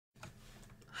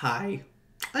Hi,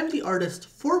 I'm the artist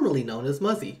formerly known as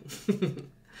Muzzy.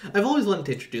 I've always wanted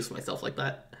to introduce myself like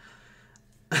that.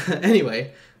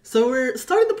 Anyway, so we're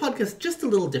starting the podcast just a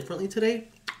little differently today,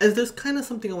 as there's kind of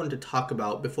something I wanted to talk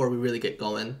about before we really get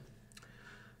going.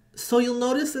 So you'll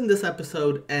notice in this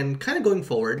episode, and kind of going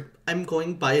forward, I'm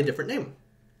going by a different name.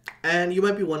 And you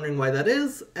might be wondering why that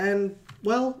is, and,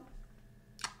 well,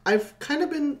 I've kind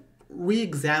of been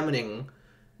re-examining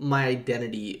my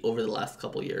identity over the last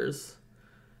couple years.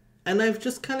 And I've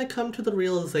just kind of come to the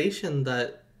realization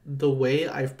that the way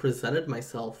I've presented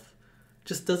myself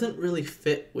just doesn't really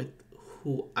fit with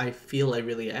who I feel I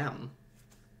really am.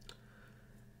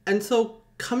 And so,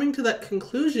 coming to that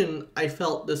conclusion, I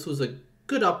felt this was a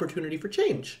good opportunity for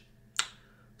change.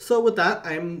 So with that,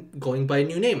 I'm going by a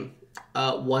new name.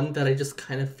 One that I just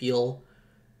kind of feel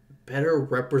better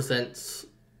represents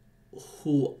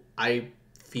who I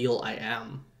feel I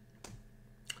am.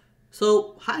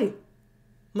 So, hi.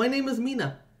 My name is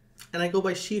Mina, and I go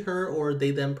by she, her, or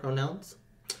they, them pronouns.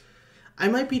 I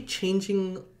might be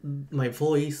changing my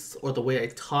voice or the way I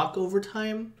talk over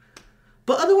time,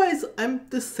 but otherwise, I'm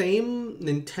the same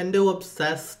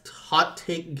Nintendo-obsessed,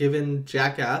 hot-take-given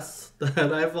jackass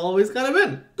that I've always kind of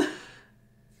been.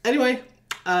 Anyway,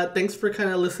 thanks for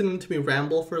kind of listening to me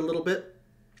ramble for a little bit,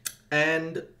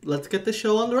 and let's get the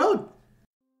show on the road.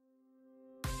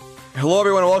 Hello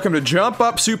everyone, welcome to Up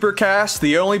Supercast,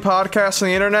 the only podcast on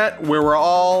the internet where we're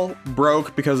all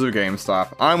broke because of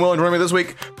GameStop. I'm Will, and joining me this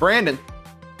week, Brandon.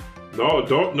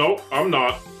 No, I'm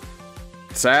not.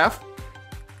 Saf.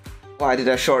 Why did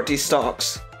I short these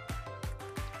stocks?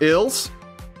 Ills.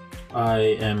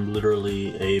 I am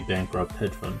literally a bankrupt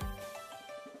hedge fund.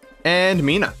 And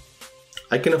Mina.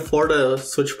 I can afford a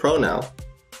Switch Pro now.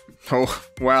 Oh,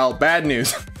 well, bad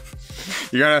news.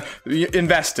 You're gonna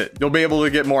invest it. You'll be able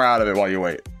to get more out of it while you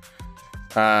wait.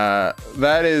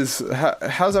 That is...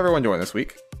 how's everyone doing this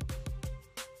week?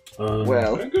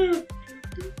 Well... Good.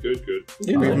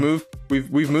 Yeah,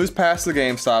 we've moved past the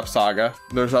GameStop saga.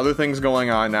 There's other things going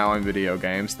on now in video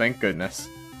games. Thank goodness.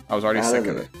 I was already sick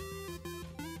of it.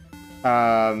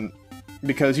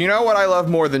 Because you know what I love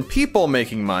more than people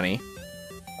making money?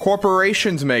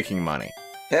 Corporations making money.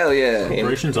 Hell yeah.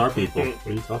 Corporations are people. What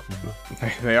are you talking about?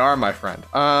 They are, my friend.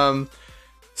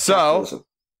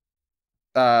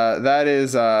 That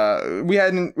is we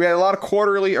had a lot of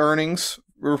quarterly earnings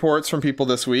reports from people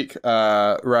this week,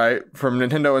 right? From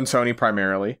Nintendo and Sony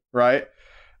primarily, right?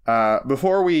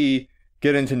 Before we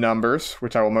get into numbers,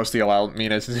 which I will mostly allow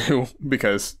Mina to do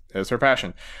because it's her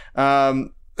passion.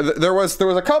 There was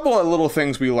a couple of little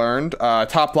things we learned.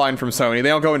 Top line from Sony, they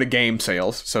don't go into game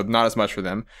sales, so not as much for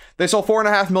them. They sold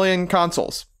 4.5 million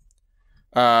consoles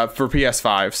for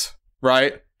PS5s,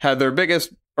 right? Had their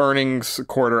biggest earnings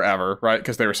quarter ever, right?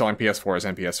 Because they were selling PS4s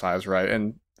and PS5s, right?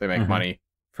 And they make money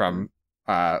from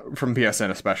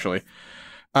PSN especially.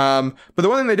 But the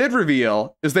one thing they did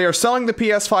reveal is they are selling the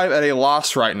PS5 at a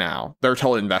loss right now. They're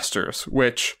told investors,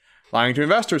 which lying to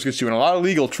investors gets you in a lot of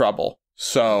legal trouble.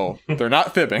 So they're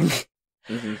not fibbing,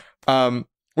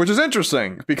 which is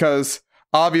interesting because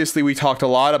obviously we talked a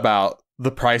lot about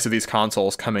the price of these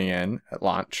consoles coming in at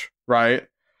launch, right?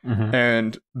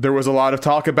 And there was a lot of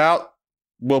talk about,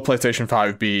 will PlayStation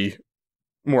 5 be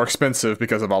more expensive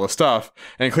because of all the stuff?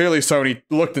 And clearly Sony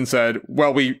looked and said,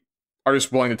 well, we are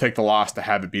just willing to take the loss to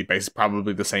have it be basically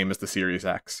probably the same as the Series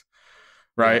X,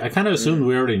 right? I kind of assumed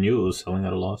we already knew it was selling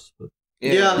at a loss, but...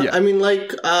 Yeah, I mean,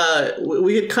 like,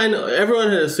 we had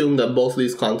everyone had assumed that both of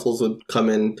these consoles would come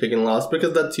in taking a loss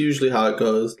because that's usually how it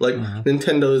goes. Like,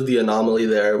 Nintendo is the anomaly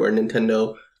there, where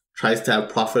Nintendo tries to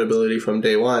have profitability from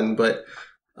day one, but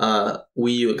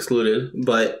Wii U excluded.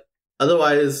 But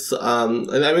otherwise, I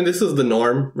mean, this is the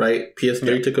norm, right?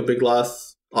 PS3 took a big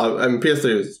loss. I mean,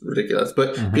 PS3 was ridiculous,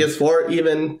 but PS4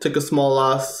 even took a small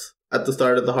loss at the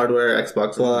start of the hardware.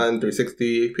 Xbox One,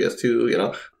 360, PS2, you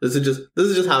know, this is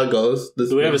just how it goes.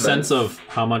 Do we have a sense of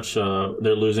how much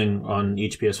they're losing on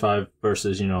each PS5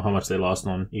 versus, you know, how much they lost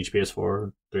on eeach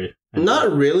PS4, 3?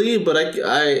 Not really, but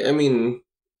I mean,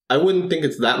 I wouldn't think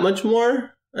it's that much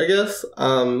more, I guess.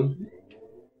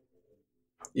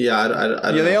 Yeah, I don't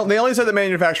know. They only said the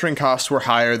manufacturing costs were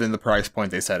higher than the price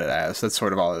point they set it as. That's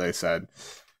sort of all that they said.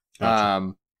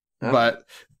 Gotcha. But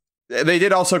they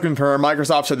did also confirm,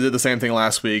 Microsoft said they did the same thing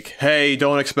last week. Hey,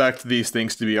 don't expect these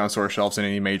things to be on store shelves in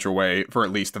any major way for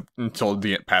at least until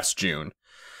the past June.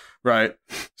 Right?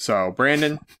 So,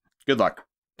 Brandon, good luck.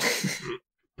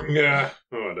 Yeah,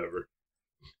 whatever.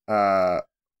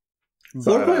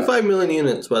 4.5 million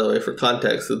units, by the way, for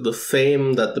context, is the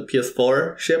same that the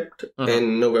PS4 shipped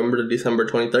in November to December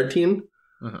 2013.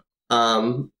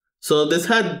 So this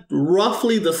had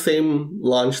roughly the same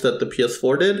launch that the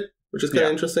PS4 did, which is kind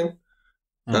of interesting.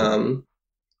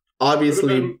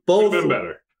 Obviously, Could've been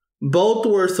better. both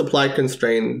were supply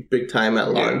constrained big time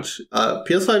at launch.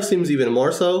 PS5 seems even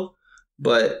more so,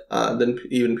 but than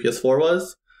even PS4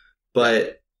 was.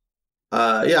 But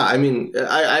I mean,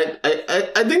 I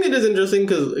think it is interesting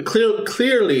because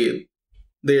clearly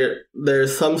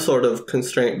there's some sort of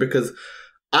constraint, because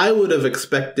I would have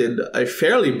expected a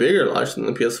fairly bigger launch than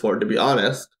the PS4, to be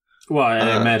honest. Well,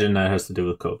 I imagine that has to do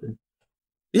with COVID.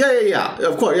 Yeah.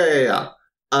 Of course, yeah.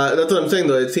 That's what I'm saying,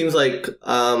 though. It seems like,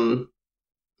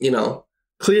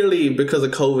 clearly because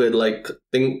of COVID, like,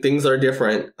 things are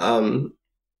different.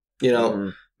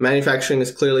 Manufacturing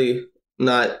is clearly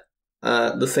not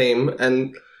the same.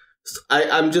 And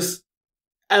I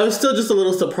was still just a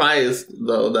little surprised,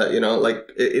 though, that,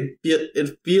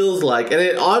 it feels like, and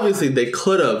it obviously they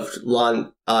could have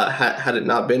launched, had it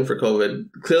not been for COVID.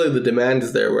 Clearly the demand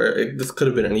is there where this could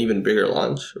have been an even bigger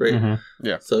launch, right? Mm-hmm.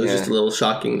 Yeah. So it's just a little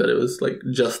shocking that it was like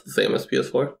just the same as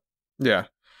PS4. Yeah.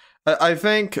 I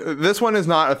think this one is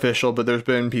not official, but there's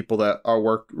been people that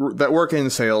work in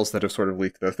sales that have sort of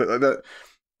leaked this. That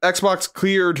Xbox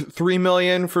cleared 3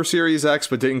 million for Series X,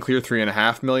 but didn't clear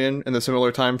 3.5 million in the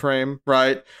similar time frame,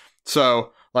 right?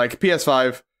 So, like,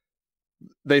 PS5,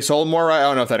 they sold more, right? I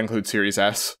don't know if that includes Series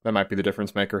S. That might be the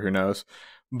difference maker. Who knows?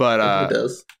 But It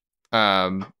does.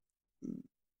 I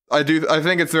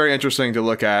think it's very interesting to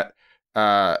look at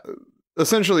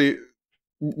essentially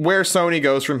where Sony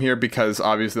goes from here, because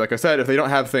obviously, like I said, if they don't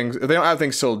have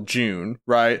things till June,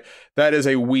 right, that is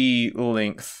a Wii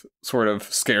length sort of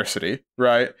scarcity,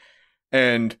 right?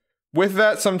 And with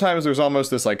that, sometimes there's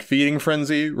almost this like feeding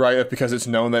frenzy, right? Because it's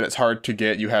known that it's hard to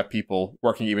get, you have people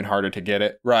working even harder to get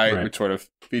it, right? Which sort of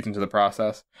feeds into the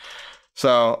process.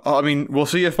 So, I mean, we'll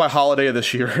see if by holiday of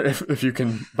this year, if you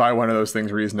can buy one of those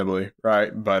things reasonably,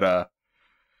 right? But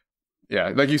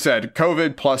yeah, like you said,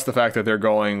 COVID plus the fact that they're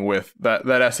going with that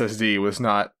SSD was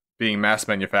not being mass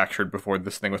manufactured before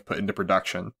this thing was put into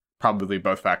production. Probably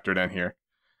both factored in here.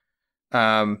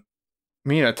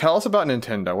 Mina, tell us about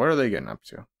Nintendo. What are they getting up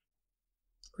to?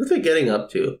 What are they getting up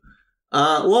to?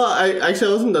 I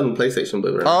wasn't done with PlayStation,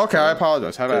 believe it or not. Oh, okay. I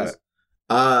apologize. How about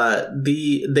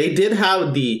it? They did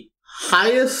have the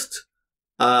highest,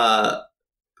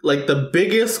 the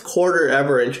biggest quarter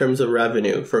ever in terms of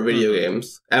revenue for video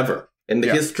games ever in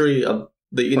the history of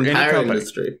the entire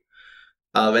industry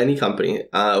of any company,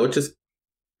 which is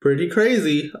pretty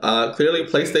crazy. Clearly,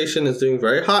 PlayStation is doing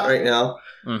very hot right now,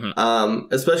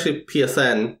 especially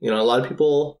PSN. A lot of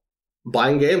people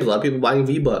buying games, a lot of people buying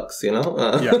V-Bucks,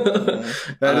 That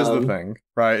is the thing,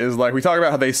 right? Is like, we talk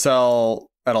about how they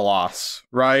sell at a loss,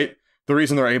 right? The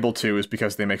reason they're able to is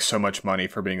because they make so much money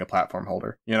for being a platform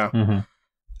holder, I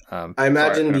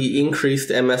imagine the increased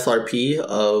MSRP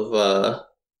of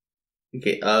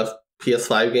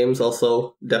PS5 games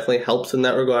also definitely helps in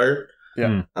that regard.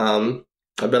 Yeah. I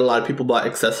bet a lot of people bought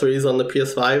accessories on the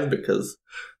PS5 because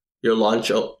your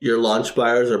launch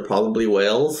buyers are probably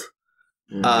whales.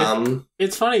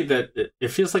 It's funny that it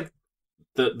feels like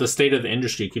the state of the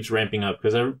industry keeps ramping up,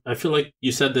 because I feel like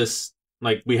you said this,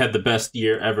 like, we had the best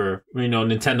year ever.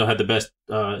 Nintendo had the best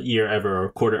year ever,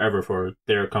 or quarter ever for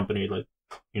their company. Like,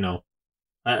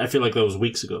 I feel like that was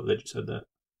weeks ago that you said that.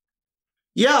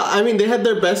 Yeah, I mean, they had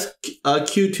their best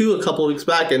Q2 a couple of weeks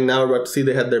back, and now we're about to see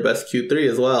they had their best Q3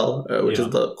 as well, which is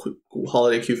the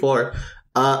holiday Q4.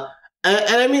 And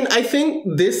I mean, I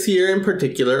think this year in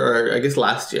particular, or I guess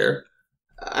last year,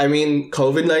 I mean,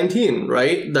 COVID-19,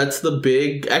 right? That's the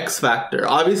big X factor.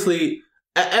 Obviously,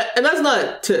 and that's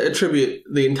not to attribute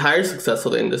the entire success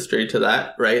of the industry to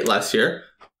that, right? Last year.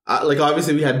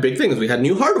 Obviously, we had big things. We had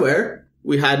new hardware.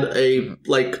 We had a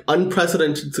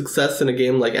unprecedented success in a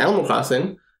game like Animal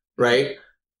Crossing, right?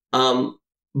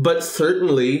 But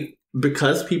certainly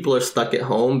because people are stuck at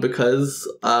home, because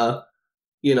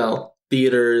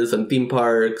theaters and theme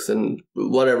parks and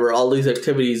whatever, all these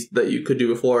activities that you could do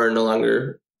before are no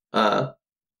longer a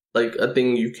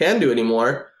thing you can do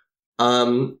anymore.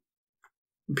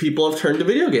 People have turned to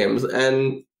video games,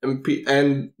 and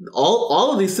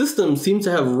all of these systems seem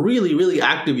to have really, really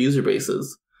active user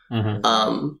bases.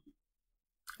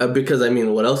 Because I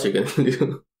mean, what else are you gonna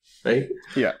do, right?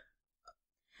 Yeah.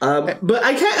 But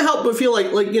I can't help but feel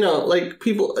like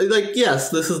people, yes,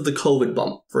 this is the COVID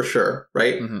bump for sure,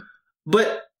 right?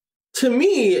 But to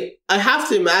me, I have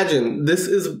to imagine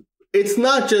it's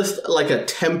not just like a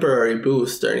temporary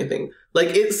boost or anything. Like,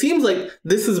 it seems like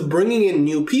this is bringing in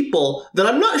new people that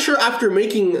I'm not sure, after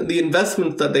making the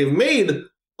investments that they've made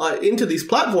into these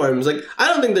platforms, like, I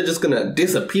don't think they're just gonna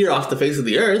disappear off the face of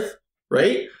the earth,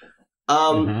 right?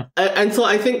 And so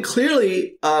I think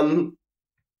clearly, no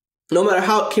matter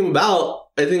how it came about,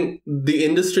 I think the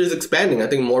industry is expanding. I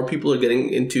think more people are getting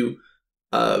into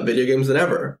video games than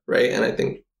ever, right? And I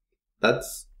think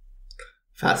that's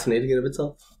fascinating in of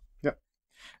itself. Yeah.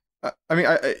 I mean,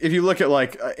 if you look at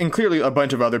and clearly a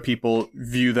bunch of other people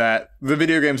view that the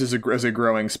video games as a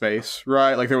growing space,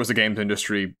 right? Like there was a games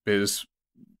industry biz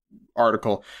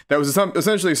article that was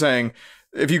essentially saying,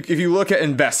 if you look at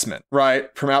investment,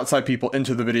 right, from outside people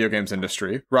into the video games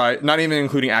industry, right, not even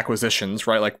including acquisitions,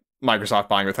 right, like Microsoft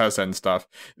buying Bethesda and stuff,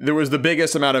 there was the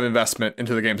biggest amount of investment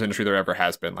into the games industry there ever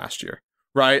has been last year,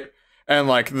 right? And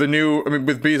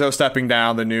with Bezos stepping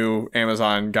down, the new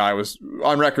Amazon guy was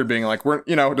on record being like, we're,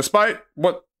 despite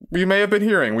what we may have been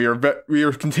hearing, we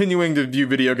are continuing to view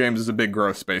video games as a big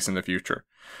growth space in the future,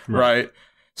 right?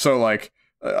 So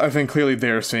I think clearly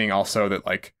they're seeing also that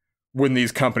when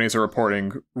these companies are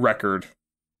reporting record,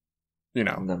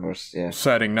 numbers,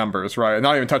 setting numbers, right?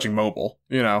 Not even touching mobile,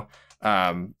 they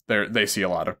see a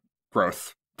lot of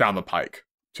growth down the pike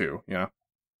too,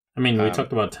 I mean, we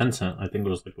talked about Tencent. I think it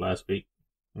was last week,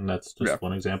 and that's just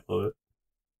one example of it.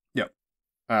 Yep.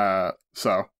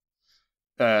 So,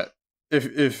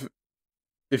 if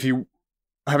you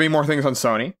have any more things on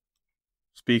Sony,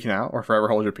 speak now or forever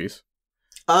hold your peace.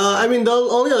 I mean, the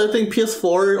only other thing,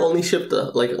 PS4 only shipped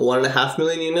 1.5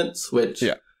 million units, which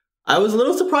I was a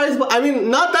little surprised, but I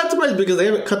mean, not that surprised because they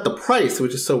haven't cut the price,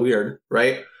 which is so weird,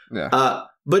 right? Yeah.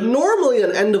 But normally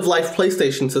an end-of-life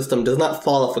PlayStation system does not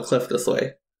fall off a cliff this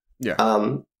way. Yeah.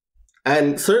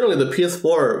 And certainly the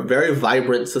PS4, very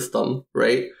vibrant system,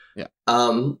 right? Yeah.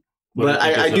 But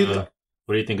I do.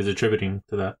 What do you think is attributing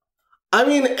to that? I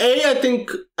mean, I think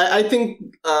I think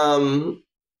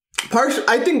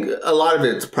a lot of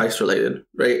it's price related,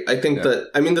 right? I think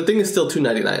that the thing is still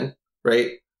 $299,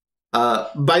 right?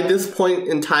 By this point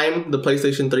in time, the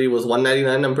PlayStation 3 was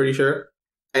 $199, I'm pretty sure,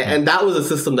 and that was a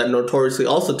system that notoriously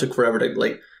also took forever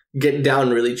to get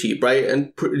down really cheap, right?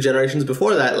 And generations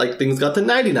before that, things got to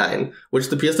 $99, which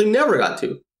the PS3 never got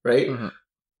to, right?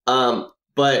 Mm-hmm.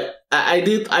 But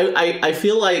I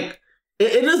feel like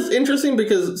it is interesting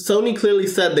because Sony clearly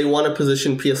said they want to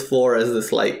position PS4 as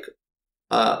this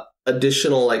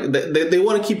additional they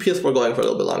want to keep PS4 going for a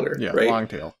little bit longer, right? Long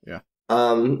tail,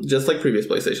 just like previous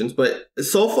PlayStations. But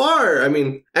so far, I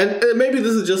mean, and maybe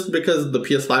this is just because the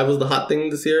PS5 was the hot thing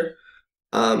this year.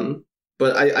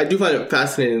 But I do find it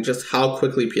fascinating just how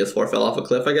quickly PS4 fell off a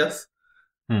cliff, I guess.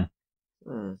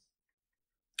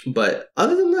 But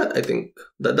other than that, I think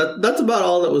that's about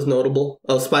all that was notable.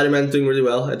 Oh, Spider-Man's doing really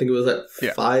well. I think it was at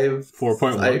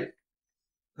 4.1.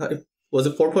 Was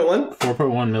it 4.1?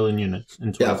 4.1 million units.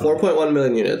 In 4.1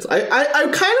 million units. I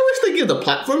kind of wish they gave the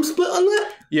platform split on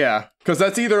that. Yeah, because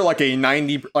that's either a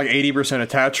 80%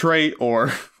 attach rate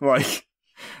or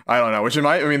I don't know,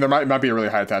 there might be a really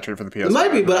high attach rate for the PS4. It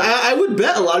might be, but I would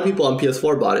bet a lot of people on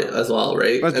PS4 bought it as well,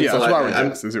 right? That's what I would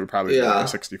guess, is it would probably be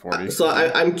 60-40. So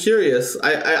I'm curious.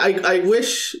 I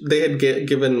wish they had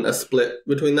given a split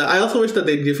between that. I also wish that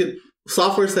they'd give it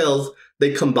software sales,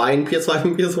 they combine PS5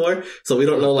 and PS4, so we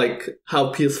don't know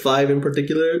how PS5 in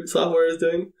particular software is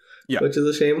doing, which is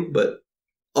a shame. But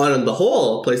on the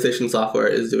whole, PlayStation software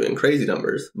is doing crazy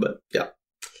numbers. But yeah,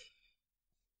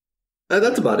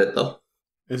 that's about it though.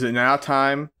 Is it now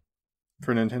time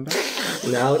for Nintendo?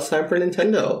 Now it's time for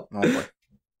Nintendo. Oh boy.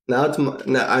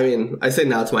 I say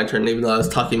now it's my turn, even though I was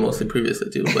talking mostly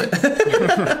previously too. But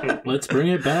let's bring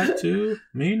it back to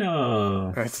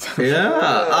Mina.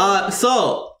 Yeah.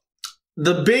 So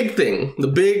the big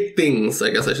things,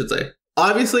 I guess I should say.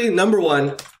 Obviously, number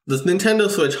one, the Nintendo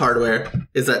Switch hardware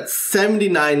is at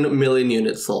 79 million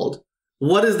units sold.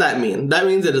 What does that mean? That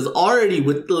means it is already,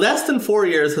 with less than 4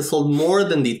 years, has sold more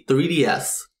than the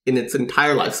 3DS in its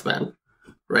entire lifespan.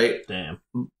 Right? Damn.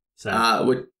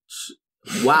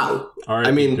 Wow.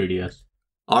 RIP 3DS.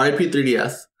 RIP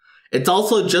 3DS. It's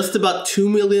also just about 2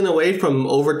 million away from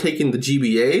overtaking the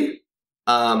GBA,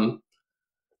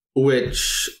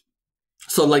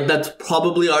 so that's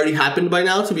probably already happened by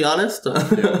now, to be honest.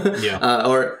 Yeah.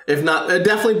 Or if not,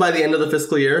 definitely by the end of the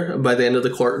fiscal year, by the end of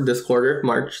this quarter,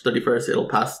 March 31st, it'll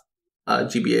pass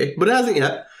GBA, but it hasn't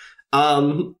yet.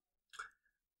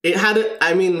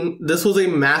 This was a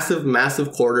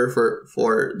massive quarter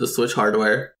for the Switch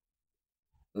hardware.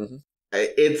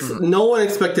 Mm-hmm. No one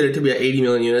expected it to be at 80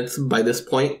 million units by this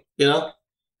point,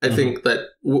 I think that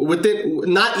within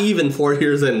not even 4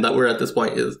 years in that we're at this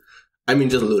point is,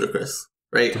 just ludicrous,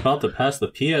 right? It's about to pass the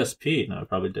PSP. No, it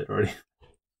probably did already.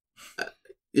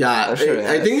 Yeah, I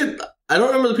think I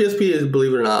don't remember the PSP is,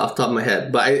 believe it or not, off the top of my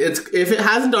head, but if it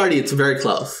hasn't already, it's very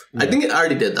close. Yeah. I think it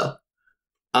already did though.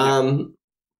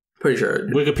 Pretty sure.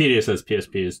 Wikipedia says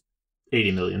PSP is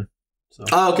 80 million. So.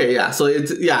 Oh, okay, yeah. So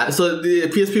So the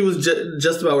PSP was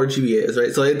just about where GBA is,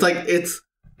 right? So it's like it's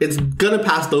gonna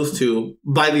pass those two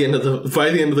by the end of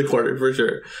the quarter for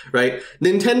sure, right?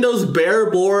 Nintendo's bare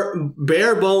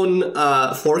bone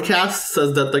forecast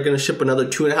says that they're gonna ship another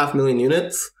 2.5 million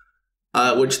units,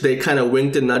 which they kind of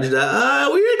winked and nudged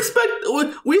at.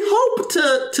 We hope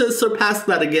to surpass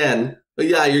that again.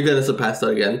 Yeah, you're gonna surpass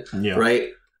that again, right?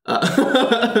 But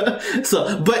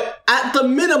at the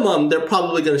minimum, they're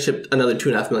probably going to ship another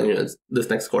 2.5 million units this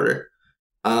next quarter.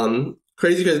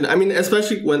 Crazy. I mean,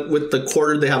 especially with the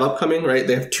quarter they have upcoming, right?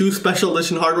 They have 2 special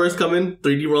edition hardwares coming,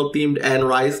 3D World themed and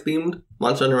Rise themed,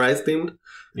 Monster Hunter Rise themed.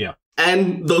 Yeah.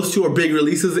 And those 2 are big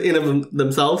releases in of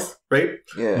themselves, right?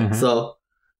 Yeah. Mm-hmm. So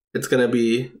it's going to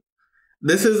be,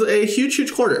 this is a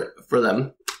huge quarter for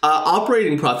them.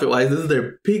 Operating profit wise, this is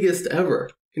their biggest ever.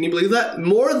 Can you believe that?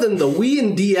 More than the Wii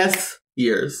and DS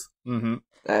years,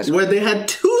 where they had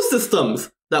 2 systems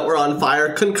that were on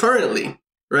fire concurrently,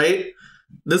 right?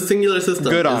 This singular system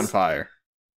good is on fire.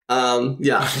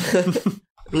 Yeah,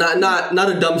 not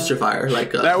a dumpster fire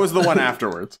like that was the one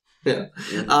afterwards.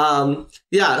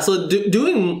 Yeah, So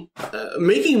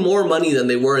making more money than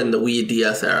they were in the Wii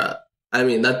DS era. I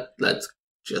mean that's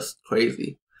just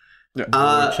crazy.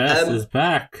 Yeah. Chess is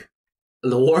back.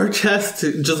 The war chest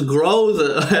just grows,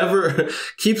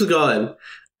 keeps going.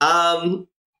 And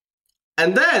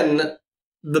then,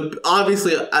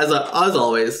 obviously, as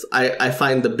always, I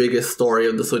find the biggest story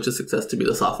of the Switch's success to be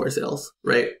the software sales,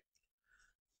 right?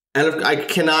 And I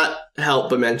cannot help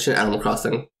but mention Animal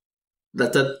Crossing.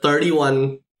 That's at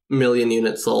 31 million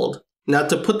units sold. Now,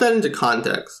 to put that into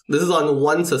context, this is on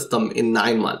one system in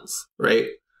 9 months, right?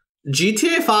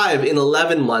 GTA 5 in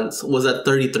 11 months was at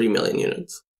 33 million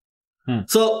units.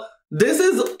 So this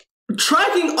is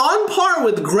tracking on par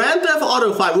with Grand Theft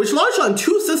Auto 5, which launched on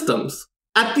 2 systems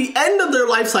at the end of their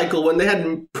life cycle when they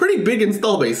had pretty big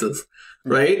install bases,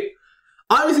 right?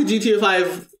 Obviously, GTA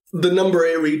 5, the number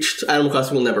it reached, Animal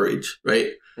Crossing will never reach,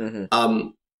 right?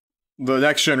 The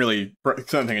next gen really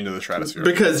something into the stratosphere.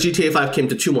 Because GTA 5 came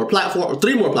to 3 more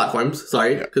platforms,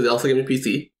 because it also came to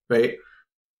PC, right?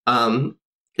 And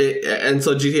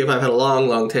so GTA 5 had a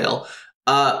long tail.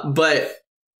 But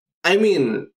I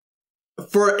mean,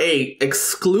 for a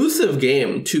exclusive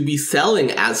game to be selling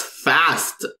as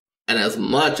fast and as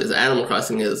much as Animal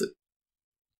Crossing is,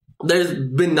 there's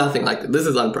been nothing like it. This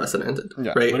is unprecedented,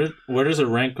 right? Where does it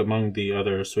rank among the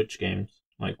other Switch games?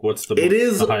 Like, what's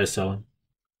the highest selling?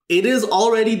 It is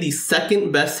already the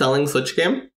 2nd best-selling Switch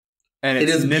game. And it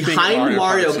is behind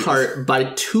Mario Kart by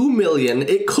 2 million.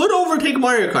 It could overtake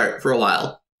Mario Kart for a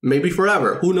while. Maybe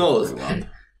forever. Who knows?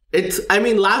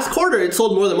 Last quarter it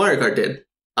sold more than Mario Kart did.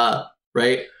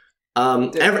 Right?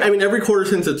 Every quarter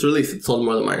since its release, it sold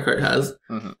more than Mario Kart has.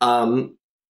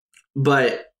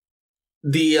 But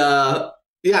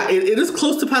it is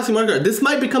close to passing Mario Kart. This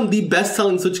might become the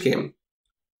best-selling Switch game.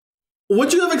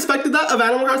 Would you have expected that of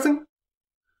Animal Crossing?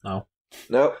 No.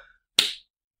 Nope.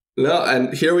 No,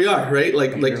 and here we are, right? I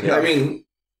mean,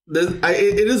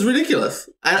 it is ridiculous.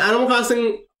 Animal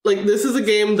Crossing, this is a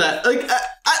game that,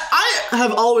 I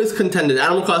have always contended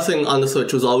Animal Crossing on the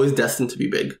Switch was always destined to be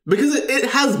big. Because it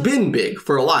has been big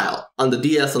for a while on the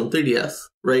DS and 3DS,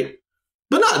 right?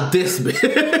 But not this big.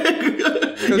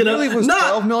 New Leaf was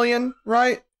 12 million,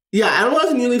 right? Yeah, Animal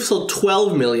Crossing New Leaf sold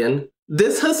 12 million.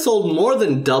 This has sold more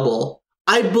than double.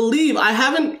 I believe,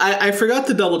 I forgot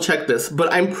to double check this,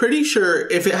 but I'm pretty sure,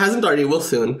 if it hasn't already, it will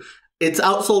soon, it's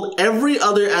outsold every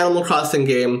other Animal Crossing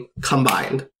game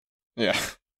combined. Yeah,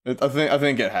 I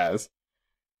think it has.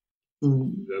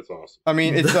 That's awesome. I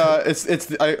mean, I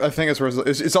think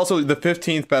it's also the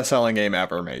 15th best-selling game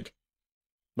ever made.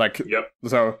 Yep.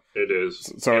 So it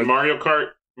is. So and Mario Kart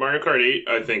 8,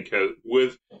 I think, has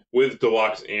with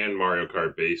Deluxe and Mario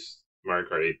Kart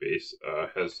 8 base,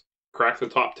 has cracked the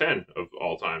top 10 of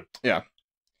all time. Yeah.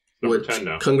 Number 10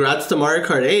 now. Congrats to Mario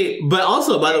Kart 8. But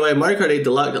also, by the way, Mario Kart 8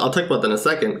 Deluxe, I'll talk about that in a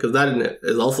second, because that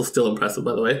is also still impressive,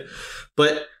 by the way.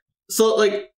 But, so,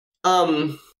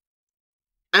 Animal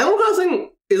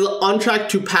Crossing is on track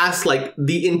to pass,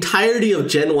 the entirety of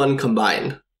Gen 1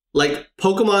 combined.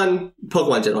 Pokemon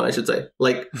Gen 1, I should say.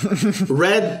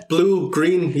 Red, blue,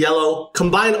 green, yellow.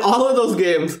 Combine all of those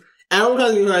games, Animal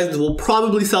Crossing New Horizons will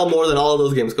probably sell more than all of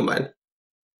those games combined.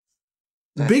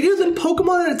 Bigger than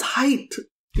Pokemon at its height,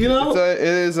 you know? It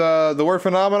is the word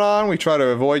phenomenon. We try to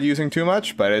avoid using too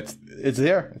much, but it's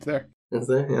there. It's there. It's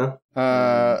there,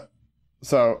 yeah.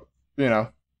 So,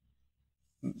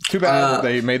 too bad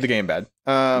they made the game bad.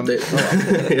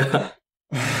 Yeah.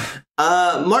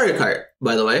 Mario Kart,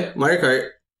 by the way. Mario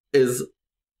Kart is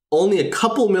only a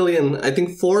couple million, I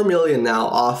think 4 million now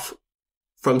off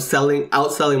from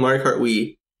outselling Mario Kart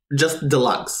Wii, just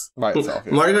Deluxe. By itself,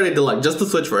 yeah. Mario Kart 8 Deluxe, just the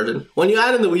Switch version. When you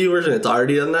add in the Wii U version, it's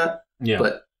already done that. Yeah.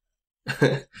 But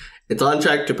it's on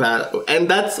track to pass. And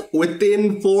that's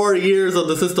within 4 years of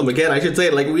the system. Again, I should say,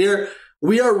 like,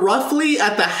 we are roughly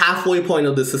at the halfway point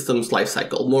of the system's life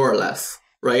cycle, more or less,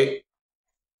 right?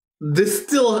 This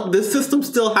system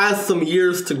still has some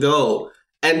years to go.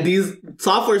 And these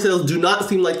software sales do not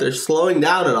seem like they're slowing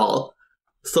down at all.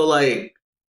 So, like,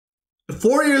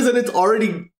 4 years and it's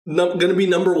already going to be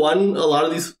number one, a lot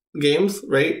of these games,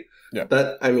 right? Yeah.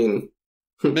 That, I mean,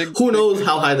 who knows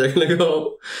how high they're going to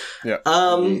go. Yeah.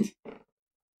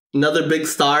 Another big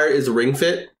star is Ring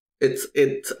Fit. It's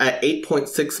at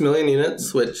 8.6 million units,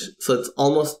 so it's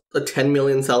almost a 10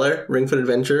 million seller. Ring Fit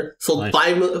Adventure sold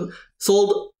Nice.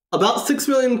 sold about 6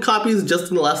 million copies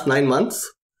just in the last 9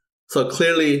 months. So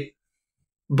clearly,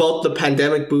 both the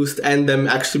pandemic boost and them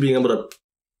actually being able to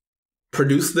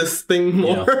produce this thing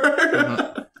more.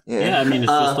 Yeah, I mean,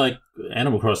 it's just like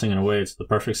Animal Crossing in a way. It's the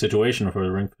perfect situation for the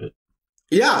Ring Fit.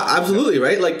 Yeah, absolutely,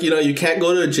 right? Like, you can't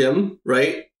go to a gym,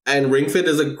 right? And Ring Fit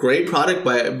is a great product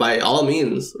by all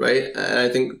means, right? And I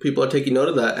think people are taking note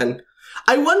of that. And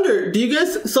I wonder, do you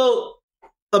guys... So,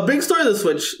 a big story of the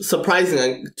Switch,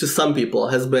 surprising to some people,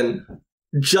 has been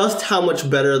just how much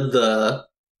better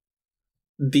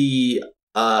the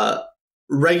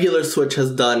regular Switch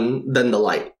has done than the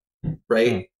Lite,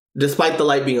 right? Despite the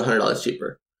Lite being $100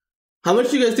 cheaper. How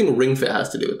much do you guys think Ring Fit has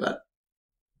to do with that?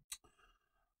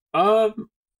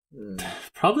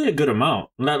 Probably a good amount.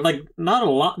 Not a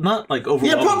lot. Not like overall.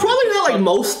 Yeah, probably not like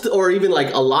most, or even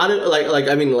like a lot of like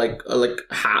I mean like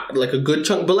a good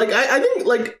chunk. But like I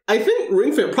think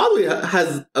Ring Fit probably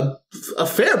has a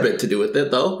fair bit to do with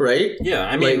it, though, right? Yeah,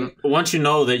 I mean, once you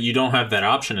know that you don't have that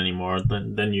option anymore,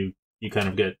 then you kind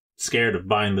of get scared of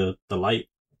buying the Lite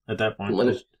at that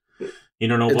point. You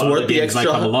don't know what other games might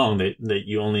come along that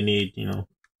you only need. You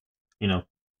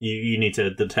need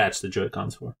to detach the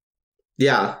Joy-Cons for.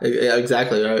 Yeah,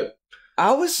 exactly right.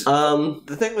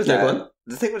 The thing was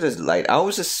this Lite. I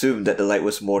always assumed that the Lite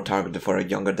was more targeted for a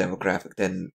younger demographic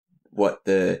than what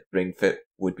the Ring Fit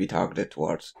would be targeted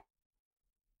towards.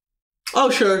 Oh,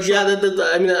 sure. Yeah,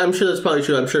 I mean, I'm sure that's probably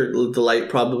true. I'm sure the Lite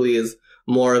probably is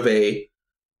more of a...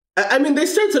 I mean, they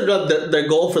started up their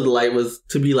goal for the Lite was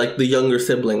to be like the younger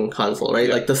sibling console, right?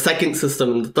 Yeah. Like the second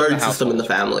system, the third system in the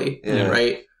family,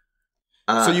 right?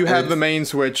 So you have the main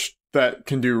Switch that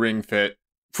can do Ring Fit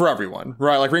for everyone,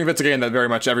 right? Like Ring Fit's a game that very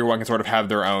much everyone can sort of have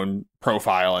their own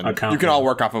profile and you can all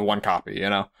work off of one copy,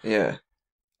 Yeah.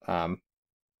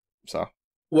 So.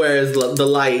 Whereas the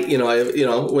Lite,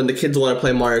 when the kids want to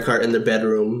play Mario Kart in their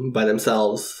bedroom by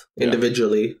themselves,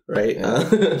 individually, right?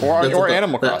 Or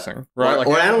Animal Crossing, right?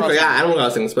 Or Animal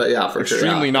Crossing, but yeah, for sure.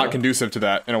 Extremely not conducive to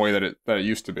that in a way that it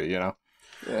used to be, Yeah.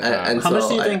 And how much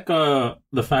do you think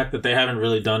the fact that they haven't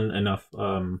really done enough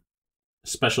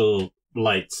special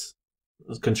lights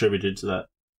contributed to that?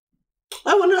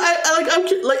 I wonder. I'm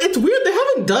it's weird. They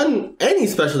haven't done any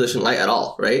special edition Lite at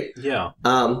all, right? Yeah.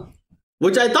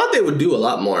 Which I thought they would do a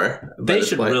lot more. They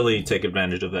should really take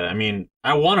advantage of that. I mean,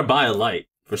 I want to buy a Lite.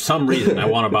 For some reason, I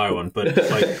want to buy one, but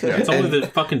it's only the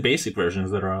fucking basic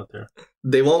versions that are out there.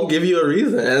 They won't give you a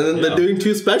reason. And then they're doing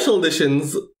 2 special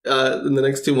editions in the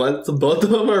next 2 months. Both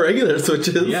of them are regular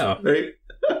Switches. Yeah. Right?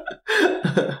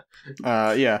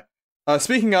 Yeah.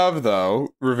 Speaking of, though,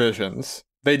 revisions,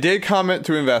 they did comment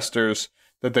to investors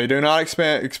that they do not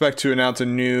expect to announce a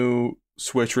new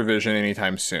Switch revision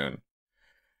anytime soon.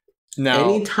 Now,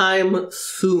 anytime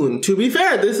soon. To be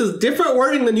fair, this is different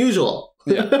wording than usual.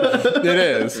 Yeah, it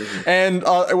is. And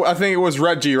I think it was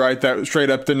Reggie, right, that straight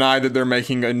up denied that they're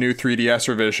making a new 3DS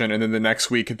revision, and then the next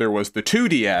week there was the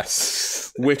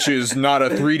 2DS, which is not a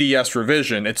 3DS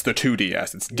revision, it's the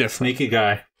 2DS. It's different. Sneaky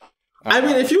guy. I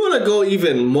mean, if you want to go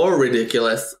even more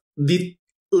ridiculous,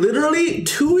 literally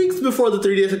 2 weeks before the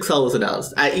 3DS XL was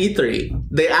announced at E3,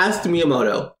 they asked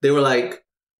Miyamoto, they were like,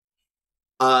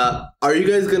 are you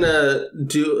guys gonna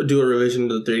do a revision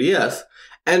to the 3DS?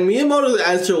 And Miyamoto's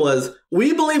answer was,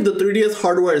 we believe the 3DS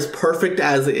hardware is perfect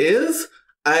as is,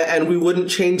 and we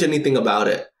wouldn't change anything about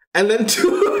it. And then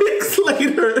 2 weeks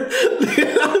later, they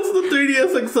announced the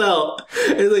 3DS XL.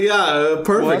 It's like, yeah, perfect.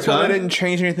 Well, that's why they didn't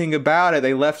change anything about it.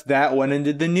 They left that one and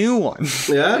did the new one.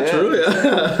 Yeah, true.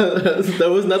 Yeah, there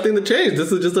was nothing to change.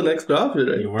 This is just an extra option.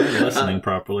 Right? You weren't listening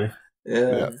properly.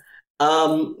 Yeah.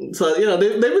 So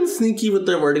they've been sneaky with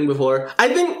their wording before. I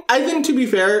think to be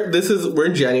fair, we're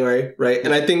in January, right?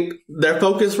 And I think their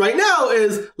focus right now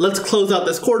is let's close out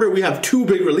this quarter. We have 2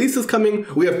 big releases coming.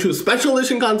 We have 2 special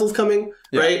edition consoles coming,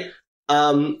 right?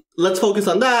 Let's focus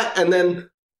on that, and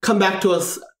then come back to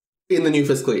us in the new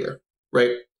fiscal year,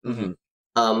 right?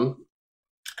 Mm-hmm.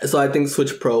 So I think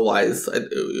Switch Pro wise, I think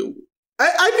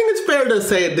it's fair to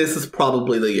say this is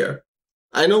probably the year.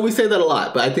 I know we say that a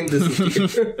lot, but I think this is the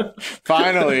year.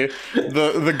 Finally,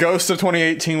 the ghost of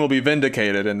 2018 will be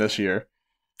vindicated in this year.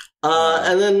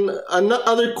 And then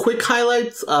other quick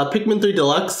highlights. Pikmin 3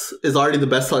 Deluxe is already the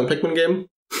best-selling Pikmin game.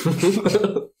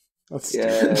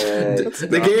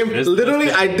 The game,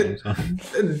 literally, I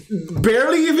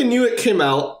barely even knew it came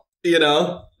out. You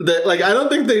know, that like I don't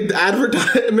think they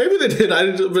advertised. Maybe they did. But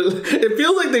it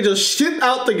feels like they just shit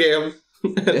out the game.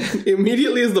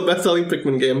 Immediately is the best-selling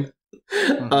Pikmin game.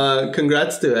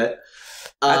 Congrats to it.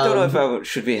 I don't know if I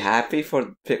should be happy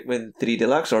for Pikmin 3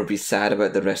 Deluxe or be sad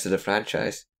about the rest of the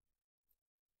franchise.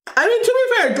 I mean, to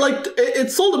be fair, like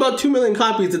it sold about 2 million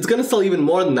copies. It's going to sell even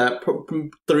more than that,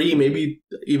 3, maybe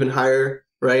even higher,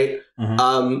 right?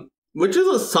 Which is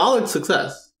a solid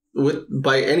success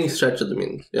by any stretch of the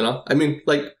means. You know, I mean,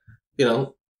 like, you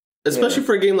know, especially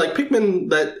for a game like Pikmin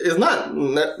that is not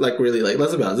like really like,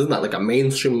 let's be honest, it's not like a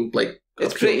mainstream like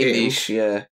it's pretty game, niche,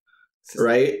 yeah,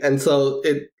 right? And so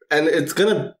it's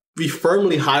going to be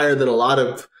firmly higher than a lot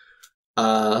of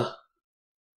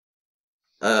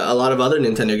other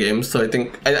Nintendo games. So I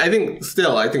think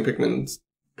Pikmin's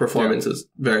performance is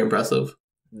very impressive.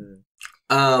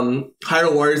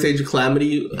 Hyrule Warriors Age of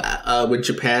Calamity with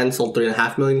Japan sold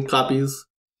 3.5 million copies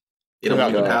in a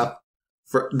month and a half.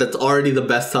 That's already the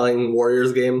best-selling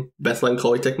Warriors game, best-selling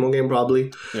Koei Tecmo game,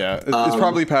 probably. Yeah, it's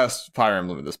probably past Fire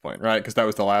Emblem at this point, right? Because that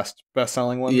was the last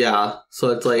best-selling one. Yeah,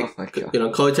 so it's like, you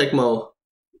know, Koei Tecmo,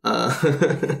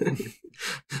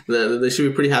 they should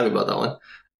be pretty happy about that one.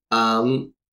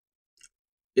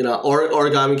 You know,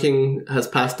 Origami King has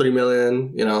passed 3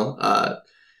 million, you know,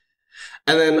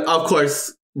 and then, of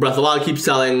course, Breath of the Wild keeps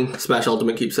selling, Smash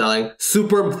Ultimate keeps selling,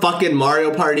 Super fucking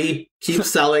Mario Party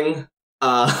keeps selling.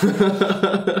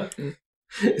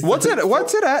 What's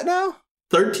it at now?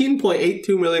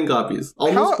 13.82 million copies.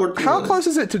 Almost 14 How million. close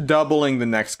is it to doubling the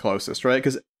next closest, right?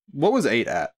 Because what was 8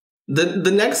 at?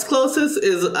 The next closest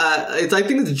is, I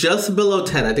think it's just below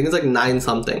 10. I think it's like 9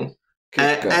 something.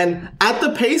 And at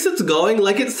the pace it's going,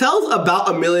 like it sells about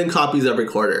 1 million copies every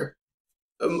quarter.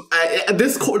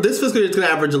 This fiscal year it's going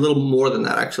to average a little more than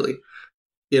that, actually.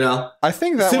 You know, I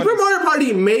think that Super Mario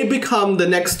Party may become the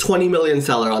next 20 million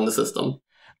seller on the system.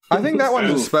 I think that one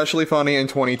is especially funny in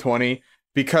 2020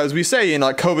 because we say in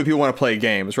like COVID people want to play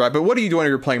games, right? But what are you doing if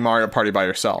you're playing Mario Party by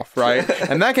yourself, right?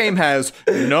 And that game has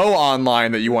no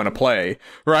online that you want to play,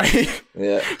 right?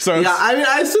 Yeah. So yeah, I mean,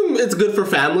 I assume it's good for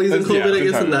families in COVID, I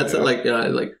guess, and that's like, you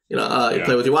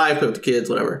play with your wife, play with the kids,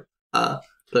 whatever. Play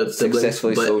with siblings.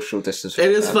 Successfully but social distance.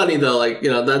 It is funny though, like, you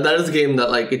know, that is a game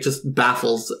that like it just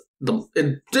baffles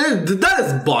that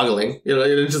is boggling. You know,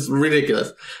 it's just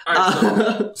ridiculous. All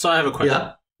right, so I have a question.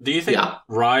 Yeah. Do you think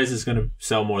Rise is going to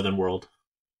sell more than World?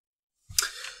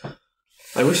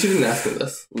 I wish you didn't ask me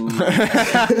this.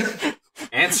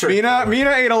 Answer.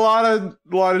 Mina ate a lot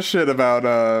of shit about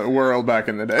World back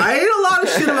in the day. I ate a lot of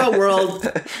shit about World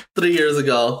 3 years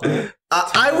ago.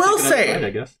 I will say, I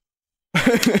guess.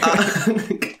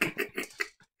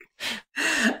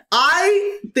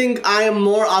 I think I am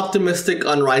more optimistic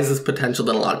on Rise's potential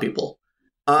than a lot of people.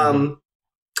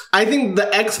 I think the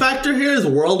X factor here is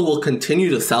World will continue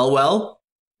to sell well,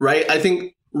 right? I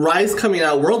think Rise coming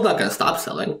out, World's not going to stop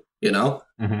selling, you know?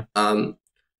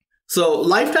 So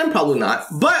Lifetime, probably not.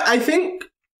 But I think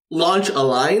launch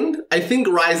aligned, I think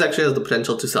Rise actually has the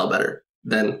potential to sell better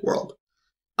than World.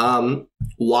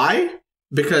 Why?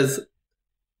 Because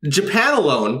Japan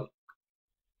alone,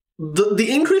 the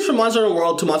increase from Monster Hunter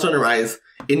World to Monster Hunter Rise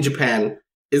in Japan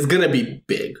is going to be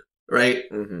big, right?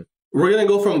 We're going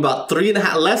to go from about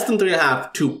less than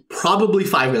 3.5 to probably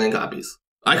 5 million copies.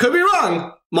 I could be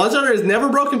wrong. Monster Hunter has never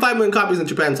broken 5 million copies in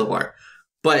Japan so far.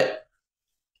 But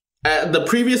the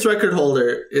previous record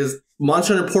holder is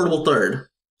Monster Hunter Portable 3rd.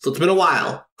 So it's been a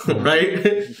while, right?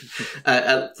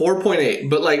 at 4.8.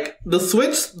 But like the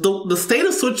Switch, the state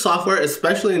of Switch software,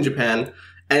 especially in Japan,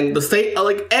 and the state,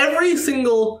 like every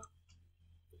single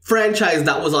franchise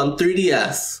that was on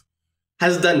 3DS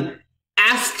has done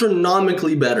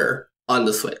astronomically better on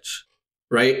the Switch,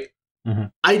 right?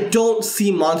 I don't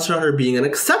see Monster Hunter being an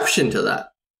exception to that.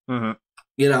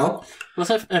 You know? Plus,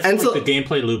 I feel like the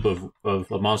gameplay loop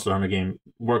of a Monster Hunter game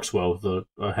works well with a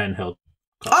handheld.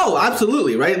 Oh,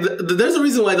 absolutely, right? There's a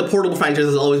reason why the portable franchise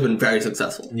has always been very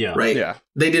successful. Yeah. Right? Yeah.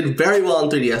 They did very well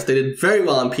on 3DS. They did very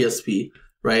well on PSP,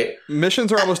 right?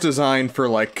 Missions are almost designed for,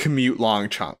 like, commute long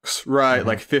chunks, right?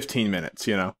 Like 15 minutes,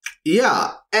 you know?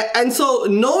 Yeah. And so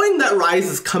knowing that Rise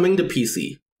is coming to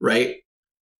PC, right?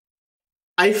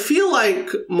 I feel like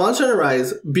Monster Hunter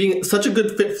Rise being such a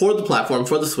good fit for the platform,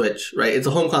 for the Switch, right? It's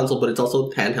a home console, but it's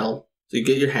also handheld. So you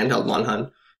get your handheld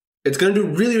Monhun. It's going to do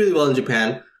really, really well in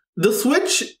Japan. The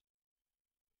Switch's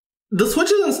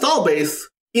install base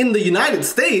in the United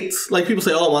States, like people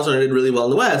say, oh, Monster Hunter did really well in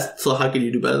the West, so how can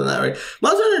you do better than that, right?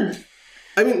 Monster Hunter,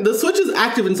 I mean, the Switch's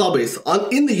active install base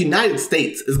in the United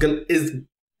States is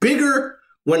bigger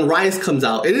when Rise comes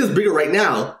out. It is bigger right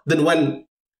now than when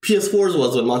PS4's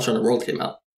was when Monster Hunter World came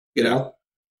out, you know?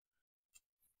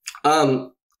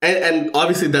 And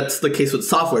obviously that's the case with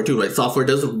software too, right? Software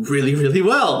does really, really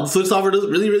well. Switch software does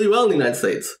really, really well in the United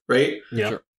States, right? Yeah.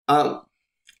 Sure.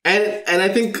 And I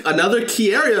think another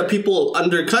key area people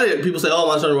undercut it. People say, "Oh,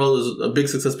 Monster Hunter World was a big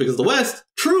success because of the West."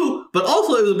 True, but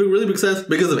also it was a really big success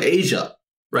because of Asia,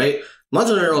 right?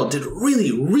 Monster Hunter World did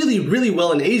really, really, really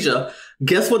well in Asia.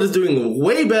 Guess what is doing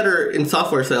way better in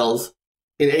software sales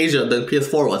in Asia than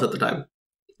PS4 was at the time?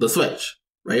 The Switch,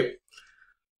 right?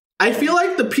 I feel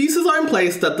like the pieces are in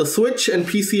place that the Switch and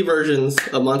PC versions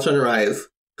of Monster Hunter Rise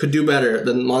could do better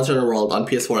than Monster Hunter World on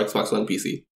PS4, Xbox One,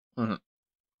 PC. Mm-hmm.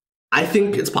 I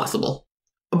think it's possible.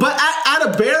 But at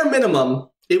a bare minimum,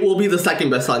 it will be the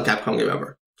second best-selling Capcom game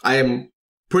ever. I am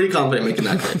pretty confident making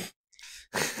that claim.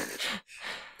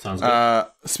 Sounds good.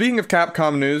 Speaking of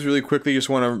Capcom news, really quickly, just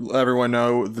want to let everyone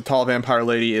know the tall vampire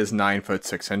lady is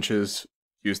 9'6".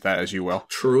 Use that as you will.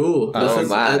 True.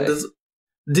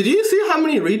 Did you see how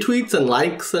many retweets and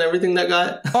likes and everything that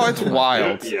got? Oh, it's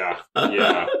wild. Yeah.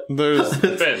 There's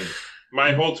Ben,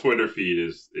 my whole Twitter feed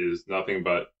is nothing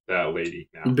but that lady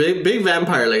now. Big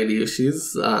vampire lady.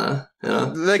 She's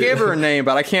they gave her a name,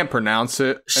 but I can't pronounce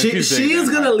it. She is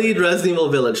gonna lead Resident Evil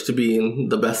Village to being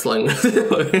the best selling.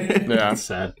 Yeah, that's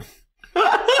sad.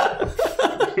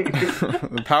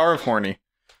 The power of horny.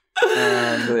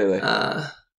 Clearly.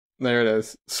 There it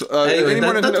is. So, anyway,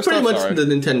 that's pretty much the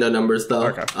Nintendo numbers, though.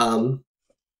 Okay.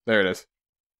 There it is.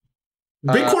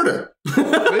 Big quarter.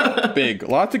 big. A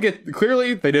lot to get.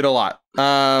 Clearly, they did a lot.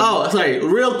 Sorry.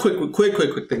 Real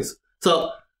quick things.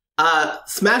 So,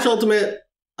 Smash Ultimate,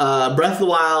 Breath of the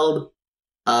Wild,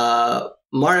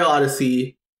 Mario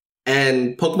Odyssey,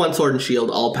 and Pokemon Sword and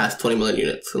Shield all passed 20 million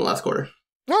units in the last quarter.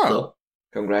 Oh. So,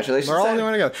 congratulations. They're all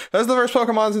doing together. That's the first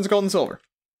Pokemon since Gold and Silver.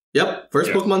 Yep.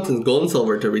 First Pokemon since Gold and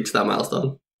Silver to reach that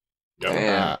milestone.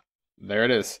 Yep. There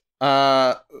it is.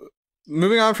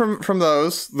 Moving on from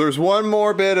those, there's one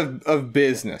more bit of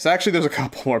business. Actually, there's a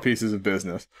couple more pieces of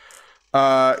business.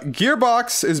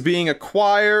 Gearbox is being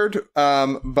acquired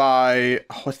by...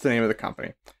 what's the name of the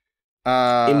company?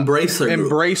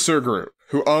 Embracer Group,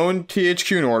 who own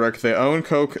THQ Nordic. They own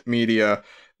Koch Media.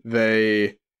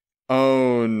 They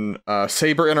own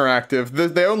Saber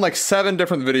Interactive. They own like 7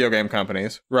 different video game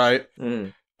companies, right?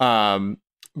 Mm.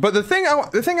 But the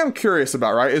thing I'm curious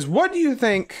about, right, is what do you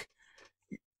think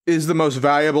is the most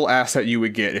valuable asset you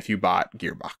would get if you bought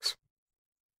Gearbox?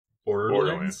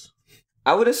 Borderlands.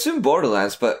 I would assume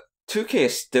Borderlands, but 2K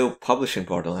is still publishing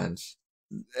Borderlands.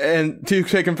 And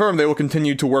 2K confirmed they will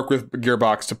continue to work with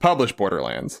Gearbox to publish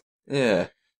Borderlands. Yeah.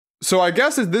 So I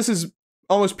guess this is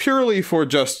almost purely for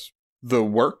just the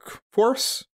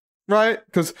workforce, right?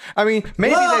 Because, I mean,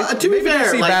 maybe they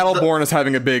see Battleborn as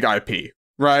having a big IP,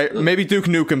 right? Maybe Duke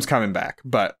Nukem's coming back,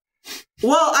 but...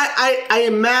 Well, I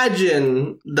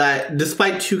imagine that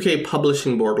despite 2K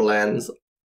publishing Borderlands,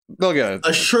 they'll get it.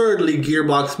 Assuredly,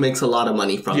 Gearbox makes a lot of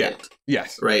money from it.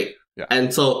 Yes. Right? Yeah.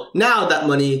 And so now that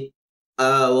money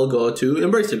will go to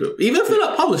Embracer Group. Even if they're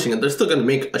not publishing it, they're still going to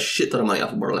make a shit ton of money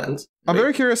off of Borderlands. I'm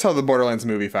very curious how the Borderlands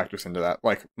movie factors into that,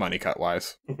 like money cut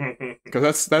wise,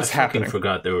 because that's happening. I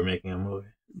forgot they were making a movie.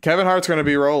 Kevin Hart's going to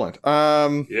be Roland.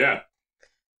 Yeah.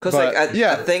 Because I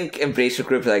think Embracer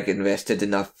Group invested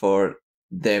enough for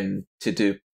them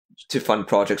to fund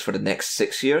projects for the next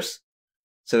 6 years.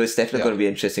 So it's definitely going to be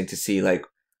interesting to see like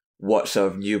what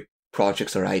sort of new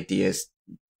projects or ideas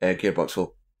Gearbox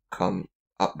will come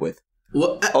up with.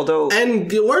 Well,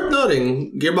 and worth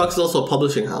noting, Gearbox is also a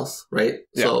publishing house, right?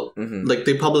 Yeah. So like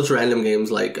they publish random games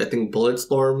like I think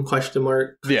Bulletstorm ?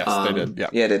 Yes, they did.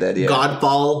 Yeah, they did. Yeah.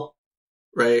 Godfall.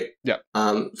 Right. Yeah.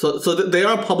 So they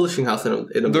are a publishing house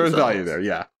in there is value there.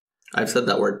 Yeah. I've said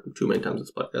that word too many times in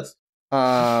this podcast.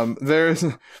 There's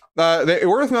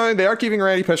worth noting they are keeping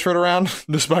Randy Pitchford around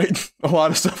despite a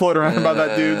lot of stuff floating around about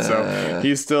that dude. So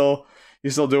he's still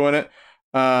doing it.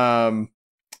 And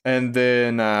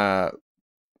then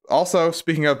also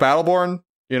speaking of Battleborn,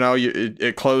 you know,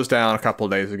 it closed down a couple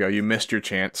of days ago. You missed your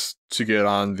chance to get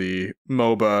on the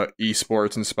MOBA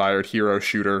esports inspired hero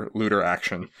shooter looter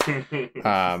action.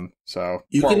 So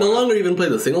you can no longer even play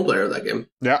the single player of that game.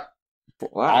 Yeah.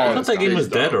 Wow. I thought that game was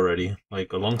dead already,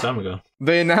 like a long time ago.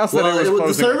 They announced that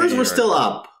the servers were still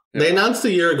up. Yeah. They announced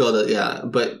a year ago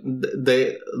that but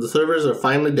the servers are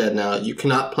finally dead now. You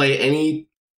cannot play any.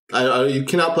 You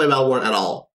cannot play Battleborn at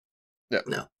all. Yeah.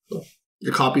 No.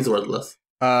 Your copy's worthless.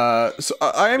 So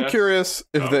I am curious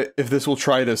if this will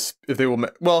try to if they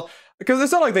will because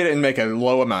it's not like they didn't make a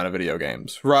low amount of video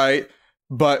games, right?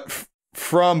 But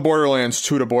from Borderlands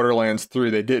 2 to Borderlands 3,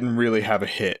 they didn't really have a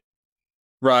hit,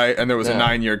 right? And there was a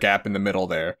 9-year gap in the middle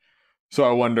there. So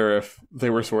I wonder if they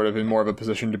were sort of in more of a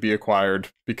position to be acquired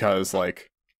because,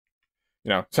 like,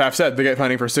 Saf said they get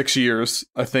funding for 6 years.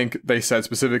 I think they said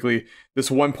specifically this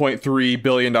 $1.3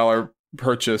 billion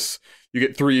purchase, you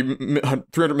get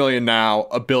 $300 million now,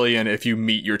 $1 billion if you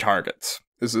meet your targets.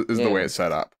 Is the way it's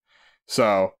set up.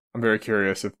 So I'm very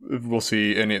curious if we'll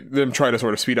see them try to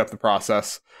sort of speed up the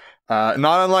process. Not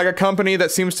unlike a company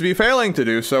that seems to be failing to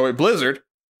do so at Blizzard,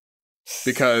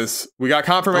 because we got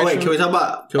confirmation. Oh wait, can we talk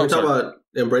about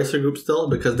Embracer Group still?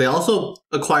 Because they also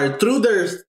acquired through their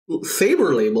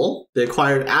Saber label. They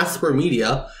acquired Asper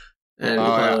Media, and you're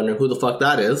probably wondering who the fuck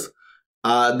that is.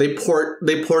 They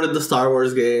ported the Star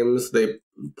Wars games. They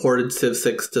ported Civ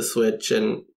 6 to Switch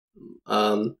and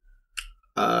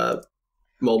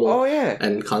mobile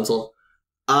and console.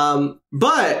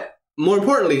 But more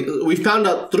importantly, we found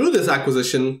out through this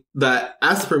acquisition that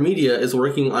Asper Media is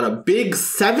working on a big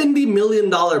 $70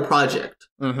 million project.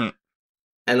 Mm-hmm.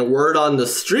 And word on the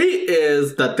street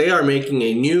is that they are making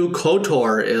a new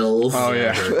KOTOR ills. Oh,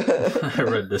 yeah. I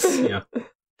read this, yeah.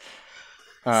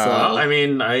 I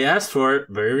mean, I asked for it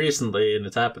very recently, and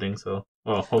it's happening, so...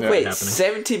 Well, hopefully Wait, it's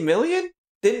happening. 70 million?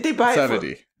 Didn't they buy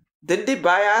 70. Didn't they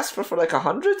buy Asper for like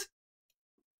 100?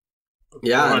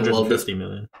 Yeah, 150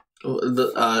 million.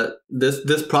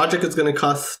 This project is going to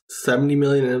cost $70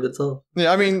 million in of itself.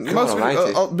 Yeah, I mean, the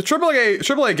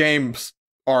AAA games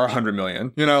are $100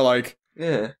 million.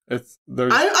 Yeah,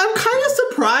 I'm kind of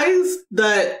surprised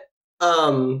that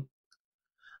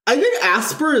I think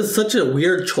Asper is such a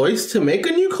weird choice to make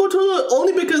a new KOTOR,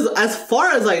 only because as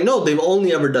far as I know, they've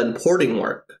only ever done porting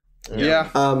work. Yeah.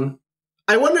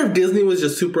 I wonder if Disney was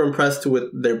just super impressed with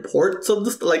their ports of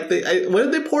this. Like, what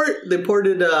did they port? They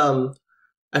ported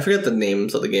I forget the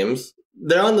names of the games.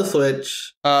 They're on the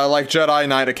Switch. Like Jedi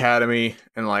Knight Academy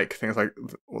and like things like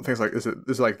is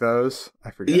it like those?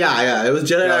 I forget. Yeah. It was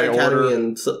Jedi Knight Academy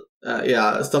and stuff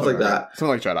like that. Something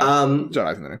like Jedi.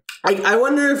 Jedi's in there. I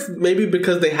wonder if maybe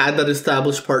because they had that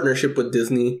established partnership with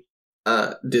Disney,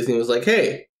 Disney was like,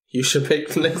 "Hey, you should pick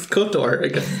the next KOTOR." I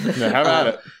guess. Yeah, have at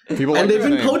it. People and they've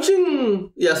been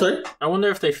poaching. Yeah, sorry. I wonder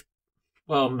if they.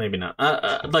 Well, maybe not.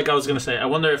 Like I was gonna say, I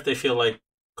wonder if they feel like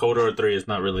KOTOR 3 is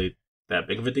not really that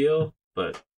big of a deal,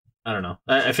 but I don't know.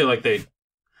 I feel like they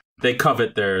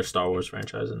covet their Star Wars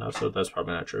franchise enough, so that's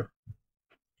probably not true.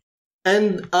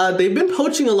 And they've been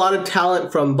poaching a lot of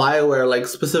talent from BioWare, like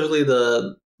specifically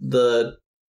the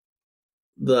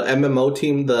MMO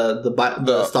team,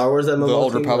 the Star Wars MMO the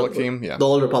Old team, Republic team, the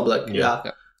Old Republic,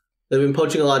 yeah. They've been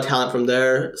poaching a lot of talent from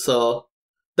there, so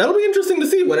that'll be interesting to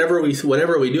see whenever we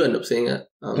do end up seeing it.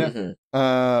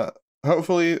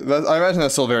 Hopefully, I imagine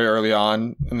that's still very early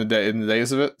on in the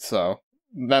days of it, so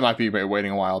that might be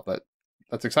waiting a while, but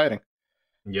that's exciting.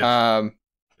 Yeah,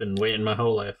 been waiting my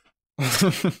whole life.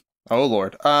 Oh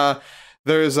Lord,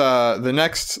 there's the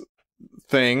next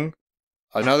thing,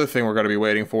 another thing we're going to be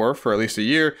waiting for at least a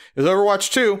year is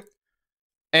Overwatch 2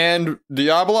 and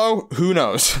Diablo. Who